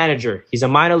major league manager. He's a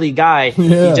minor league guy.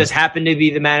 Yeah. He just happened to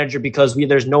be the manager because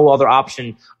there's no other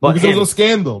option but because him. It was a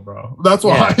scandal, bro. That's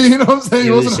why. You know what I'm saying?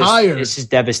 He wasn't hired. It's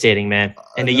just devastating, man.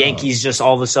 And the Yankees just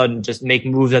all of a sudden just make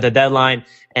moves at the deadline,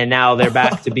 and now they're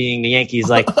back to being the Yankees.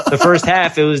 Like, the first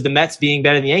half, it was the Mets being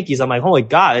better than the Yankees. I'm like, holy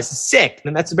God, this is sick.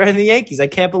 The Mets are better than the Yankees. I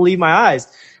can't believe my eyes.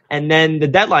 And then the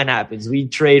deadline happens. We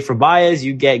trade for Baez.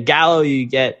 You get Gallo. You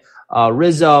get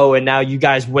Rizzo, and now you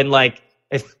guys win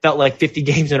it felt like 50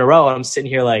 games in a row. And I'm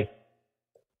sitting here like,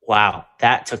 wow,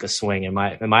 that took a swing in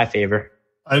my favor.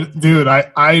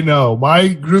 I know my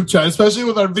group chat, especially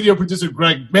with our video producer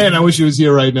Greg. Man, I wish he was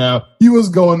here right now. He was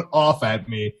going off at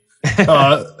me.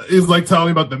 He's like telling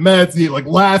me about the Mets. He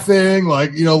laughing,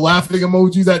 laughing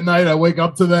emojis at night. I wake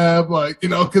up to them,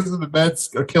 because the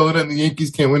Mets are killing it and the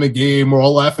Yankees can't win a game. We're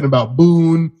all laughing about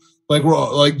Boone. Like, we're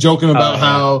all joking about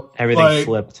how everything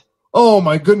flipped. Oh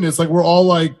my goodness. We're all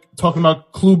talking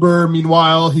about Kluber.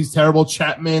 Meanwhile, he's terrible.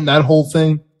 Chapman, that whole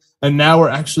thing. And now we're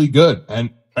actually good.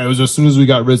 And it was as soon as we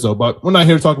got Rizzo, but we're not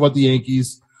here to talk about the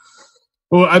Yankees.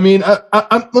 Well, I mean,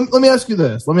 let me ask you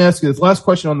this. Last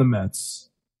question on the Mets.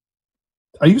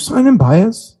 Are you signing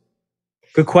Baez?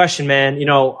 Good question, man.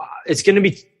 It's going to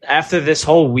be after this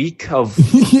whole week of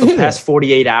the past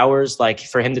 48 hours,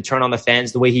 for him to turn on the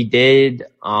fans the way he did.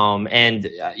 And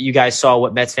you guys saw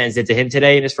what Mets fans did to him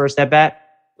today in his first at bat.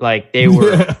 They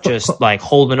were just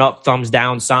holding up thumbs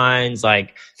down signs,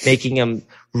 making him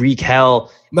wreak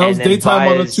hell. That was daytime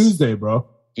on a Tuesday, bro.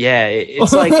 Yeah.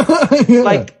 It's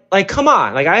come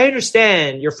on. I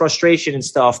understand your frustration and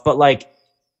stuff, but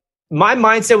my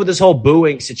mindset with this whole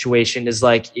booing situation is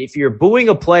if you're booing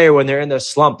a player when they're in their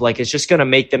slump, it's just going to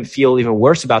make them feel even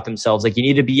worse about themselves. You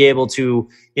need to be able to,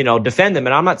 defend them.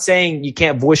 And I'm not saying you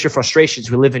can't voice your frustrations.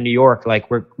 We live in New York.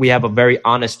 We have a very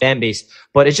honest fan base,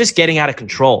 but it's just getting out of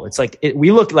control. It's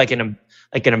we look like an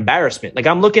embarrassment.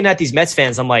 I'm looking at these Mets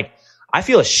fans. I'm like, I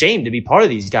feel ashamed to be part of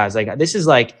these guys. This is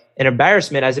an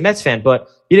embarrassment as a Mets fan, but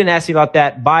you didn't ask me about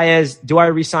that. Baez, do I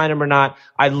re-sign him or not?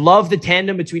 I love the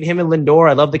tandem between him and Lindor.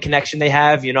 I love the connection they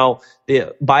have.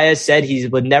 Baez said he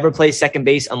would never play second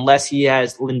base unless he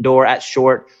has Lindor at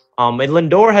short. And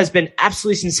Lindor has been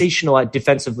absolutely sensational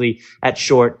defensively at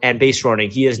short and base running.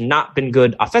 He has not been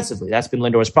good offensively. That's been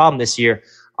Lindor's problem this year.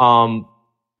 And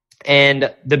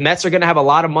the Mets are going to have a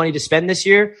lot of money to spend this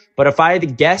year. But if I had to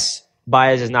guess,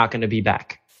 Baez is not going to be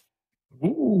back.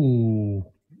 Ooh.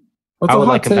 I would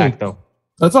like him back, though.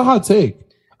 That's a hot take.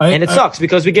 And it sucks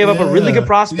because we gave up a really good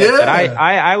prospect that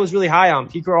I was really high on.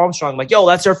 Pico Armstrong. I'm like, yo,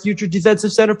 that's our future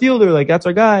defensive center fielder. Like, that's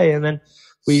our guy. And then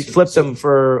we flipped him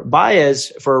for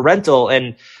Baez for a rental.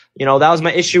 And, you know, that was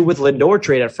my issue with Lindor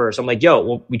trade at first. I'm like, yo,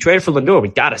 well, we traded for Lindor. We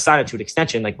got to sign him to an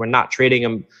extension. Like, we're not trading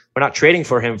him. We're not trading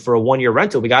for him for a 1-year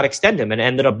rental. We got to extend him. And it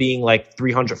ended up being like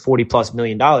 $340+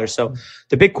 million. So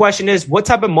the big question is, what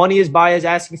type of money is Baez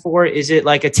asking for? Is it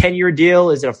like a 10-year deal?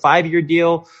 Is it a 5-year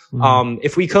deal?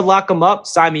 If we could lock him up,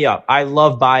 sign me up. I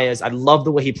love Baez. I love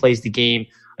the way he plays the game.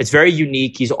 It's very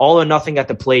unique. He's all or nothing at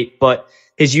the plate, but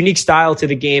his unique style to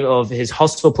the game of his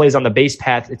hustle plays on the base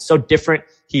path, it's so different.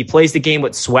 He plays the game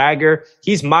with swagger.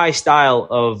 He's my style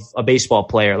of a baseball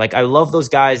player. Like, I love those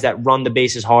guys that run the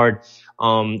bases hard.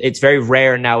 It's very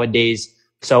rare nowadays.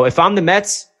 So if I'm the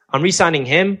Mets, I'm re-signing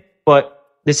him, but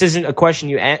this isn't a question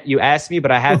you asked me,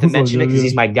 but I have to mention it because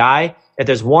he's my guy. If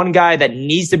there's one guy that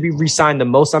needs to be re-signed the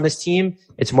most on this team,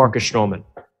 it's Marcus Stroman.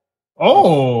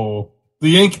 Oh,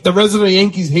 the resident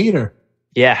Yankees hater.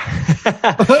 Yeah.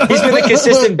 He's been the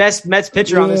consistent best Mets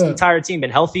pitcher on this entire team. Been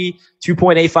healthy,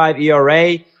 2.85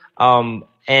 ERA.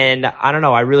 And I don't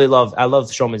know. I love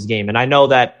Stroman's game. And I know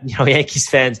that, you know, Yankees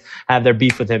fans have their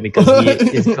beef with him because he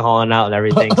is calling out and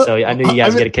everything. So I knew you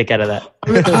guys get a kick out of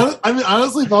that. I mean,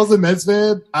 honestly, if I was a Mets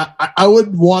fan, I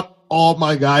would want all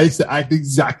my guys to act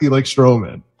exactly like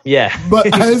Stroman. Yeah.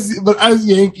 But as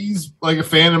Yankees, like a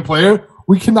fan and player,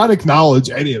 we cannot acknowledge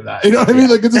any of that. You know what I mean?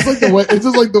 Like, it's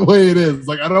just like the way it is.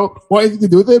 Like, I don't want anything to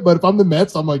do with it, but if I'm the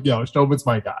Mets, I'm like, yo, Stroman's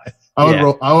my guy. I would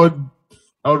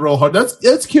roll hard.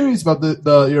 That's curious about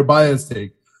your Baez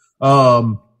take.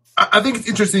 I think it's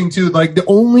interesting too. Like, the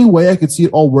only way I could see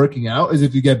it all working out is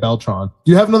if you get Beltran.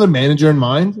 Do you have another manager in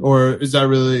mind, or is that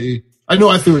really? I know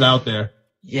I threw it out there.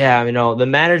 Yeah, you know, the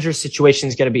manager situation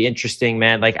is going to be interesting,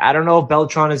 man. Like, I don't know if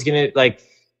Beltran is going to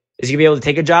is he gonna be able to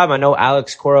take a job? I know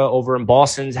Alex Cora over in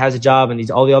Boston has a job,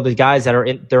 and all the other guys that are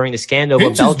in during the scandal.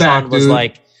 But Beltran was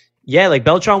like,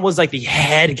 Beltran was like the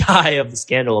head guy of the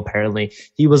scandal. Apparently,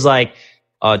 he was like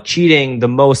cheating the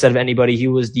most out of anybody. He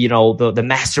was, you know, the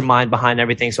mastermind behind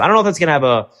everything. So I don't know if that's gonna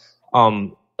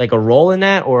have a role in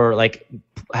that, or like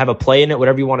have a play in it,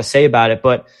 whatever you want to say about it.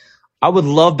 But I would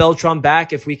love Beltran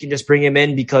back if we can just bring him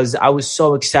in, because I was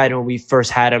so excited when we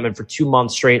first had him. And for 2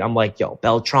 months straight, I'm like, yo,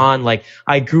 Beltran, like,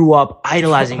 I grew up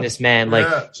idolizing this man.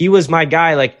 Like, he was my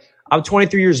guy. Like, I'm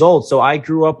 23 years old. So I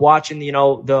grew up watching, you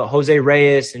know, the Jose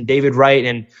Reyes and David Wright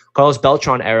and Carlos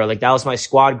Beltran era. Like, that was my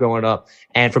squad growing up.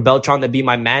 And for Beltran to be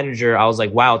my manager, I was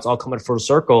like, wow, it's all coming full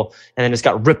circle. And then it's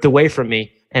got ripped away from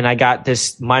me. And I got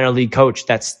this minor league coach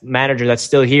manager that's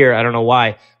still here. I don't know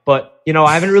why. But, you know,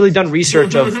 I haven't really done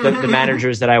research of the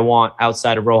managers that I want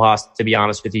outside of Rojas, to be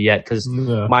honest with you, yet, because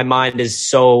my mind is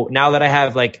so, now that I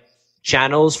have like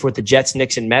channels for the Jets,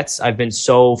 Knicks, and Mets, I've been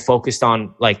so focused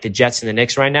on like the Jets and the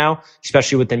Knicks right now,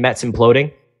 especially with the Mets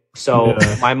imploding. So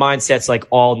my mindset's like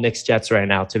all Knicks Jets right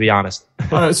now, to be honest.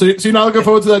 All right, so you're not looking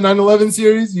forward to that 9/11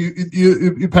 series?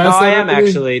 You passed? No, I am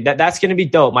actually. That's going to be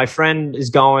dope. My friend is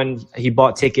going. He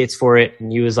bought tickets for it,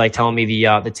 and he was like telling me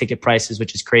the ticket prices,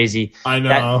 which is crazy. I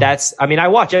know. I mean, I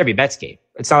watch every Mets game.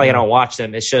 It's not like I don't watch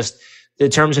them. It's just in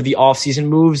terms of the off-season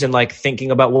moves and like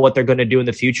thinking about what they're going to do in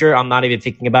the future. I'm not even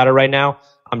thinking about it right now.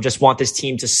 I just want this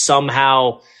team to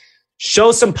somehow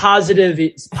show some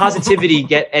positivity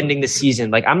get ending the season.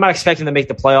 Like, I'm not expecting to make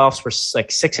the playoffs. We're like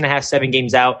 6.5, 7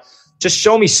 games out. Just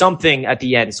show me something at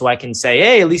the end so I can say,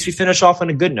 hey, at least we finish off on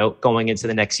a good note going into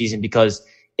the next season, because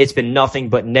it's been nothing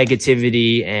but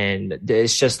negativity, and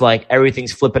it's just like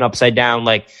everything's flipping upside down.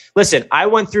 Like, listen,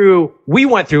 we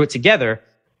went through it together,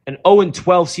 an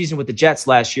 0-12 season with the Jets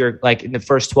last year, like in the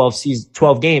first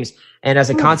 12 games. And as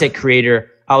a content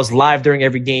creator, I was live during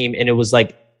every game, and it was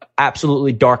like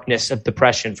absolutely darkness of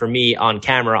depression for me on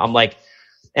camera. I'm like,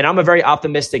 and I'm a very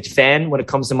optimistic fan when it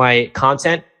comes to my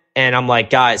content. And I'm like,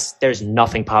 guys, there's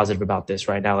nothing positive about this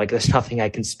right now. Like, there's nothing I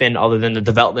can spin other than the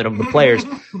development of the players.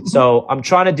 So I'm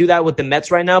trying to do that with the Mets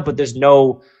right now, but there's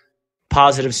no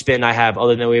positive spin I have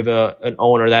other than we have an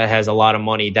owner that has a lot of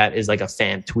money that is like a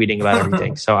fan tweeting about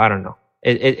everything. So I don't know.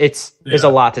 There's a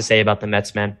lot to say about the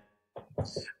Mets, man.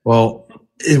 Well,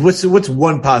 what's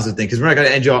one positive thing? Because we're not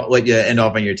going to let you end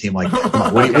off on your team. Like, come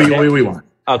on, what do we want?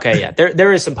 Okay, yeah,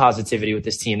 there is some positivity with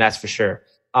this team, that's for sure.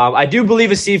 I do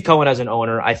believe in Steve Cohen as an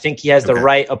owner. I think he has the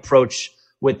right approach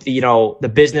with the, the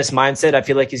business mindset. I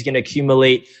feel like he's going to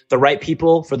accumulate the right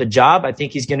people for the job. I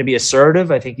think he's going to be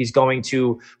assertive. I think he's going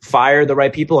to fire the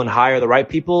right people and hire the right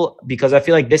people, because I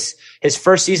feel like his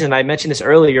first season, I mentioned this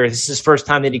earlier, this is his first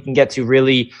time that he can get to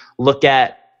really look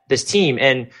at this team.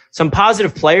 And some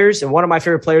positive players, and one of my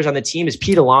favorite players on the team is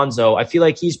Pete Alonso. I feel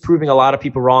like he's proving a lot of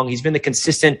people wrong. He's been the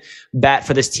consistent bat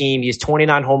for this team. He has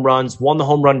 29 home runs, won the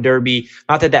home run derby.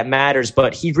 Not that matters,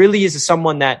 but he really is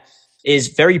someone that is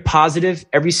very positive.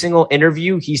 Every single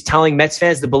interview, he's telling Mets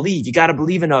fans to believe. You got to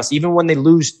believe in us. Even when they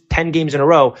lose 10 games in a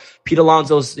row, Pete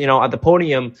Alonso's, at the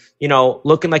podium,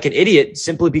 looking like an idiot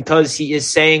simply because he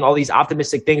is saying all these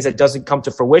optimistic things that doesn't come to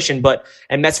fruition.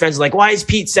 And Mets fans are like, why is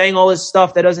Pete saying all this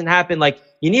stuff that doesn't happen? Like,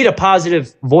 you need a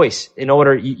positive voice in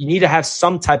order. You need to have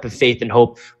some type of faith and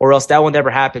hope, or else that will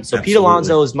never happen. So Absolutely. Pete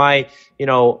Alonso is my,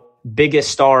 biggest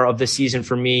star of the season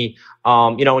for me.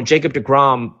 And Jacob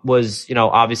deGrom was,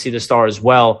 obviously the star as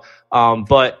well.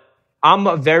 But I'm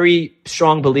a very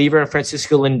strong believer in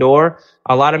Francisco Lindor.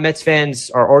 A lot of Mets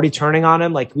fans are already turning on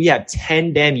him. Like, we have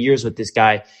 10 damn years with this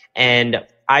guy. And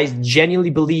I genuinely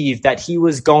believe that he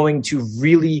was going to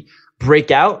really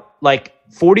break out. Like,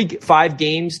 45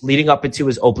 games leading up into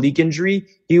his oblique injury,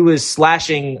 he was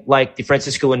slashing like the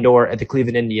Francisco Lindor at the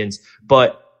Cleveland Indians.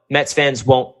 But Mets fans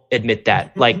won't admit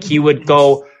that. Like, he would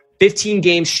go 15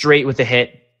 games straight with a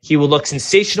hit. He would look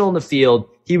sensational in the field.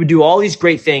 He would do all these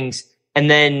great things.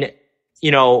 And then,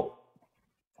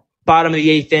 bottom of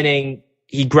the 8th inning,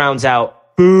 he grounds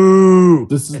out. Boo.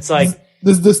 We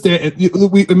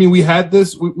had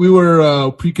this. We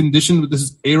were preconditioned with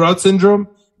this A-Rod syndrome.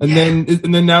 And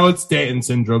then now it's Stanton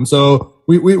syndrome. So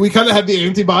we kind of have the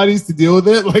antibodies to deal with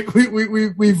it. Like,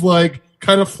 we've like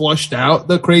kind of flushed out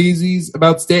the crazies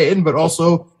about Stanton, but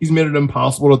also he's made it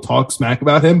impossible to talk smack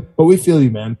about him. But we feel you,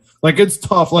 man. Like, it's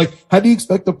tough. Like, how do you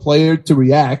expect a player to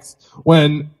react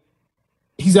when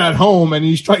he's at home and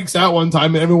he strikes out one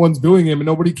time and everyone's booing him and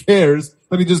nobody cares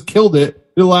that he just killed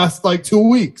it the last like 2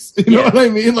 weeks? You know what I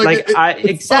mean?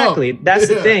 Exactly. Tough. That's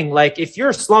the thing. Like, if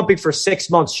you're slumping for 6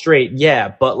 months straight,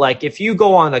 yeah. But like, if you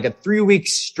go on like a 3-week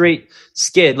straight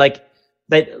skid, like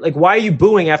why are you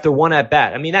booing after one at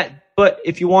bat? I mean, but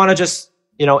if you want to just,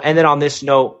 end it on this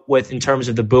note in terms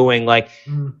of the booing, like,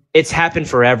 it's happened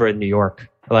forever in New York.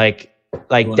 Like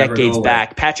decades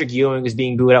back. Patrick Ewing was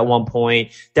being booed at one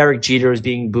point. Derek Jeter was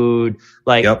being booed.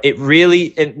 Like, It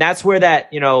really, and that's where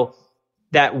that,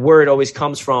 that word always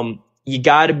comes from. You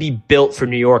got to be built for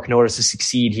New York in order to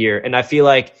succeed here. And I feel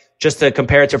like, just to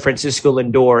compare it to Francisco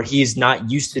Lindor, he's not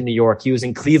used to New York. He was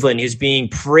in Cleveland. He was being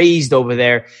praised over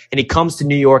there. And he comes to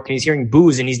New York and he's hearing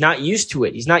boos and he's not used to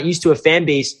it. He's not used to a fan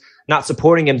base not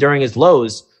supporting him during his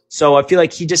lows. So I feel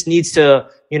like he just needs to,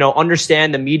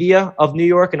 understand the media of New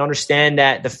York and understand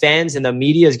that the fans and the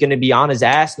media is going to be on his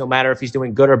ass no matter if he's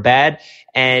doing good or bad.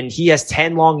 And he has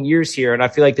 10 long years here. And I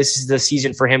feel like this is the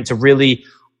season for him to really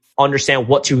understand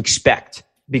what to expect,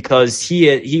 because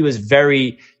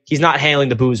he's not handling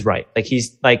the boos right. Like,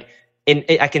 he's like,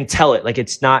 I can tell it. Like,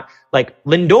 it's not like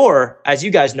Lindor, as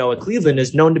you guys know, at Cleveland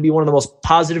is known to be one of the most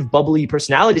positive, bubbly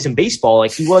personalities in baseball.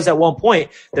 Like, he was at one point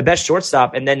the best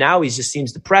shortstop, and then now he just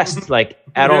seems depressed, like,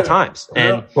 at all times.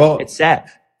 And it's sad.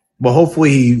 Well,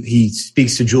 hopefully he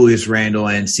speaks to Julius Randle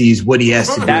and sees what he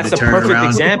has to do to turn around. That's a perfect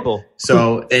example.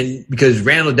 So, and because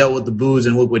Randle dealt with the boos,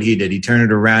 and look what he did. He turned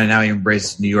it around, and now he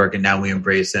embraces New York, and now we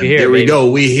embrace him. There we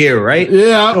go. We here, right?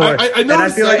 Yeah, I know. I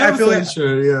feel like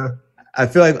sure, yeah. I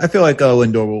feel like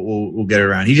Lindor will get it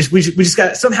around. We just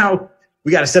got somehow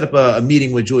we got to set up a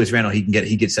meeting with Julius Randle. He can get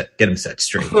him set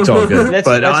straight. It's all good. That's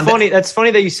funny. That's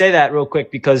funny that you say that real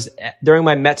quick, because during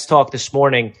my Mets talk this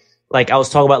morning, like, I was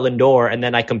talking about Lindor and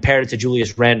then I compared it to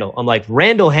Julius Randle. I'm like,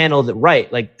 Randle handled it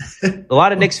right. Like, a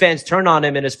lot of Knicks fans turned on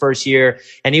him in his first year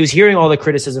and he was hearing all the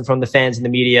criticism from the fans and the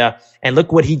media, and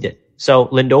look what he did. So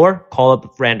Lindor, call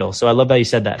up Randle. So I love how you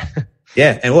said that.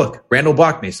 Yeah. And look, Randle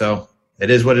blocked me. So it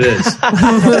is what it is.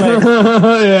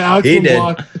 He did.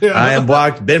 Yeah. I am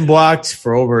blocked, been blocked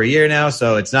for over a year now.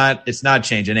 So it's not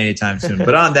changing anytime soon.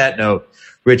 But on that note,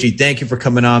 Richie, thank you for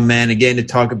coming on, man, again, to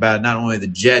talk about not only the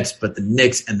Jets, but the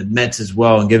Knicks and the Mets as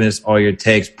well, and giving us all your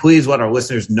takes. Please let our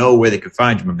listeners know where they can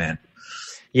find you, my man.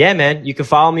 Yeah, man. You can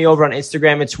follow me over on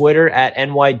Instagram and Twitter at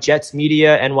NY Jets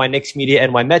Media, NY Knicks Media,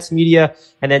 NY Mets Media.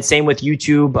 And then same with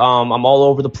YouTube. I'm all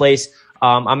over the place.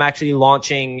 I'm actually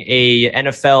launching a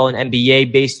NFL and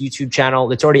NBA based YouTube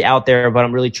channel. It's already out there, but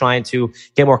I'm really trying to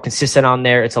get more consistent on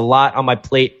there. It's a lot on my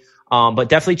plate. But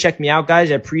definitely check me out,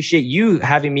 guys. I appreciate you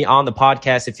having me on the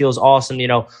podcast. It feels awesome,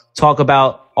 talk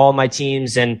about all my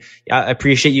teams. And I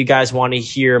appreciate you guys wanting to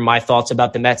hear my thoughts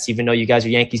about the Mets, even though you guys are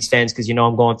Yankees fans, because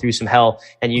I'm going through some hell,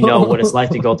 and what it's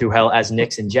like to go through hell as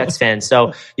Knicks and Jets fans.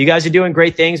 So you guys are doing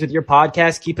great things with your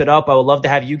podcast. Keep it up. I would love to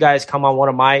have you guys come on one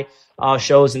of my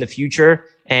shows in the future,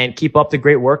 and keep up the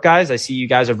great work, guys. I see you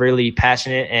guys are really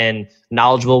passionate and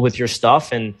knowledgeable with your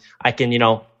stuff. And I can,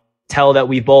 tell that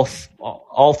we both,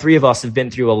 all three of us, have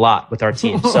been through a lot with our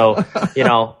team. So,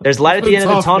 there's light at the end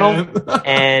of the tunnel,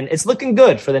 and it's looking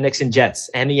good for the Knicks and Jets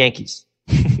and the Yankees.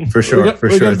 For sure.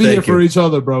 We gotta be here for each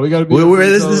other, bro. We gotta be.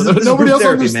 This nobody else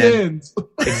therapy, understands. Man.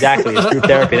 Exactly, it's group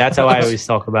therapy. That's how I always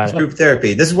talk about it. Group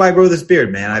therapy. This is why I grow this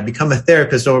beard, man. I've become a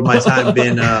therapist over my time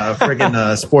being a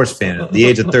freaking sports fan at the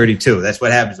age of 32. That's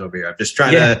what happens over here. I'm just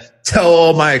trying to tell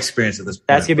all my experience at this point.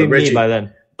 That's gonna be me by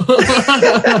then.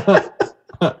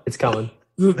 It's coming.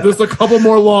 There's a couple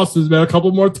more losses, man. A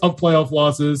couple more tough playoff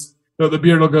losses. The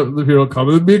beard will go. The beard will come.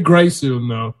 It'll be gray soon,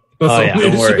 though.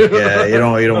 Don't worry. Yeah, you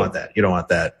don't want that. You don't want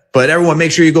that. But everyone,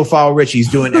 make sure you go follow Rich. He's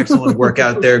doing excellent work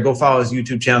out there. Go follow his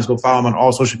YouTube channels. Go follow him on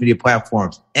all social media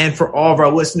platforms. And for all of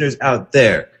our listeners out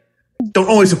there, don't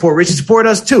only support Rich, support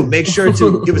us too. Make sure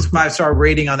to give us a 5-star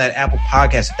rating on that Apple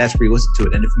podcast if that's where you listen to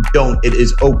it. And if you don't, it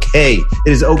is okay.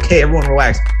 It is okay. Everyone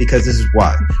relax, because this is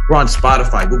why. We're on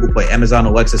Spotify, Google Play, Amazon,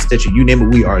 Alexa, Stitcher, you name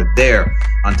it, we are there.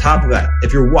 On top of that,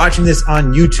 if you're watching this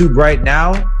on YouTube right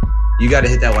now, you got to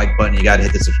hit that like button. You got to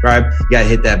hit the subscribe. You got to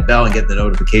hit that bell and get the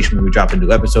notification when we drop a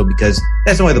new episode, because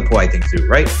that's only the polite thing to do,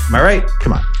 right? Am I right?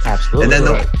 Come on. Absolutely.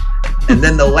 And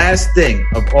then the last thing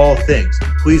of all things,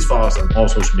 please follow us on all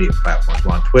social media platforms.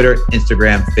 We're on Twitter,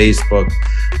 Instagram, Facebook,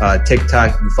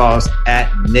 TikTok. You can follow us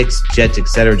at Knicks, Jets,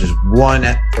 etc. Just one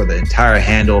for the entire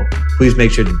handle. Please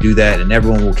make sure to do that, and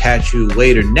everyone will catch you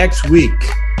later next week.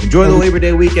 Enjoy the Labor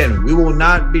Day weekend. We will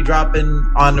not be dropping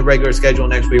on the regular schedule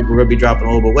next week. We're going to be dropping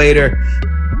a little bit later.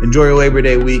 Enjoy your Labor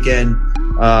Day weekend.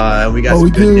 We got some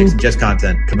good Knicks and Jets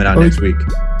content coming out next week.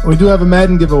 We do have a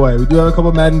Madden giveaway. We do have a couple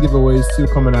of Madden giveaways too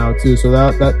coming out too. So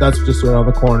that's just around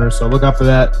the corner. So look out for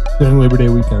that during Labor Day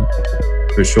weekend.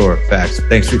 For sure. Facts.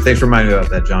 Thanks for reminding me about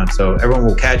that, John. So everyone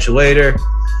will catch you later.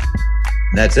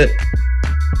 And that's it.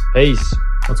 Peace.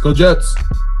 Let's go Jets.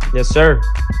 Yes, sir.